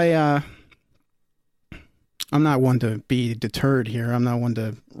 So I'm not one to be deterred here. I'm not one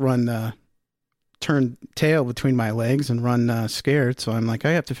to turn tail between my legs and run scared. So I'm like,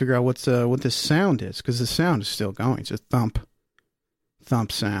 I have to figure out what this sound is, because the sound is still going. It's a thump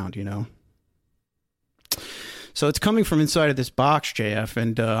sound, So it's coming from inside of this box, JF,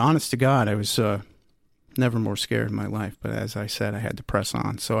 and honest to God, I was never more scared in my life. But as I said, I had to press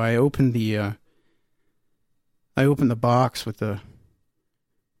on. So I opened the box with the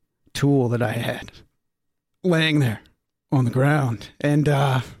tool that I had laying there on the ground, and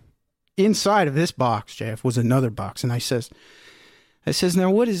inside of this box, JF, was another box, and I says, now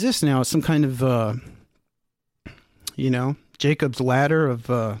what is this now? Some kind of Jacob's ladder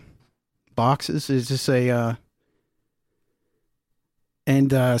of boxes? Is this a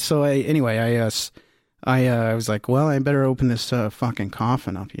so I was like, well, I better open this fucking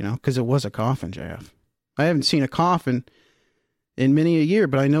coffin up, because it was a coffin, JF. I haven't seen a coffin in many a year,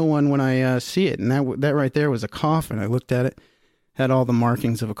 but I know one when I see it, and that right there was a coffin. I looked at it, had all the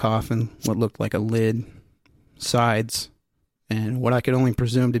markings of a coffin, what looked like a lid, sides, and what I could only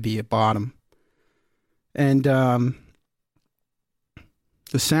presume to be a bottom. And the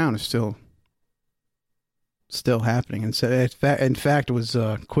sound is still happening, and so in fact it was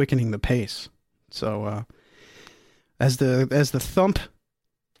quickening the pace. So as the thump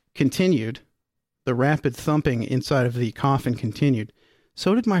continued, the rapid thumping inside of the coffin continued,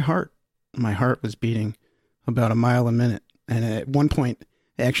 so did my heart. My heart was beating about a mile a minute, and at one point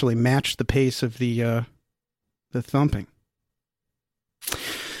it actually matched the pace of the thumping.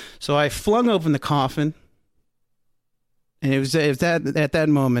 So I flung open the coffin, and it was at that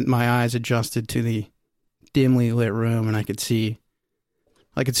moment my eyes adjusted to the dimly lit room, and I could see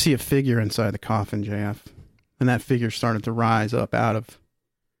a figure inside the coffin, JF. And that figure started to rise up out of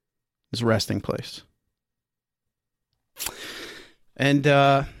his resting place. And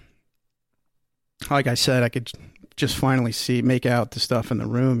like I said, I could just finally make out the stuff in the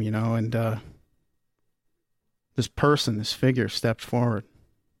room, and this figure stepped forward,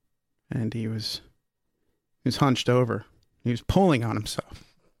 and he was hunched over. He was pulling on himself,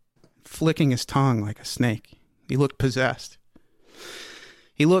 flicking his tongue like a snake. He looked possessed.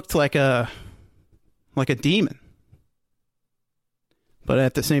 He looked like a demon. But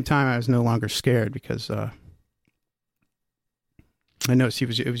at the same time, I was no longer scared, because I noticed it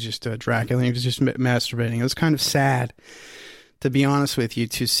was just Dracula. He was just masturbating. It was kind of sad, to be honest with you,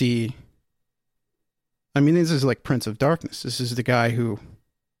 to see. I mean, this is like Prince of Darkness. This is the guy who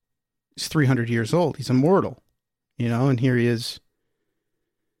is 300 years old. He's immortal, and here he is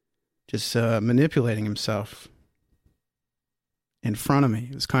just manipulating himself in front of me.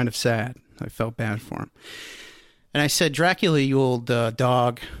 It was kind of sad. I felt bad for him. And I said, Dracula, you old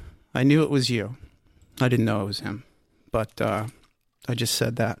dog, I knew it was you. I didn't know it was him, but I just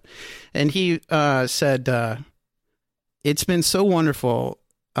said that. And he said, it's been so wonderful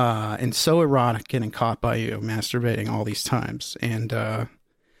and so erotic getting caught by you masturbating all these times. And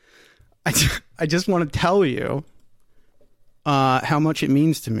I just want to tell you how much it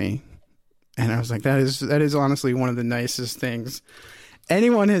means to me. And I was like, that is honestly one of the nicest things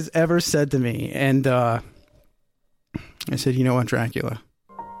anyone has ever said to me. And I said, you know what, Dracula?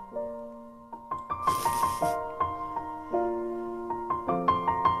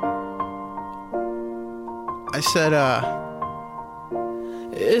 I said,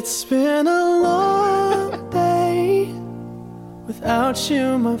 it's been a long day without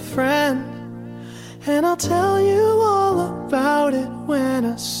you, my friend, and I'll tell you all about it when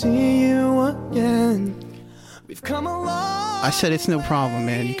I see you again. We've come a long I said, it's no problem,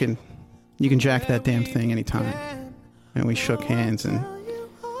 man. You can jack that damn thing anytime. And we shook hands, and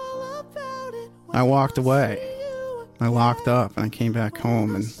I walked away. I locked up, and I came back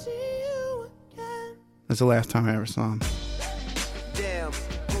home, and that's the last time I ever saw him. Damn,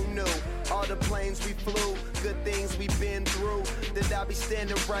 who knew? All the planes we flew, good things we've been through. That I'll be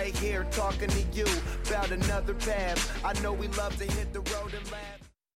standing right here talking to you about another path. I know we love to hit the road and laugh.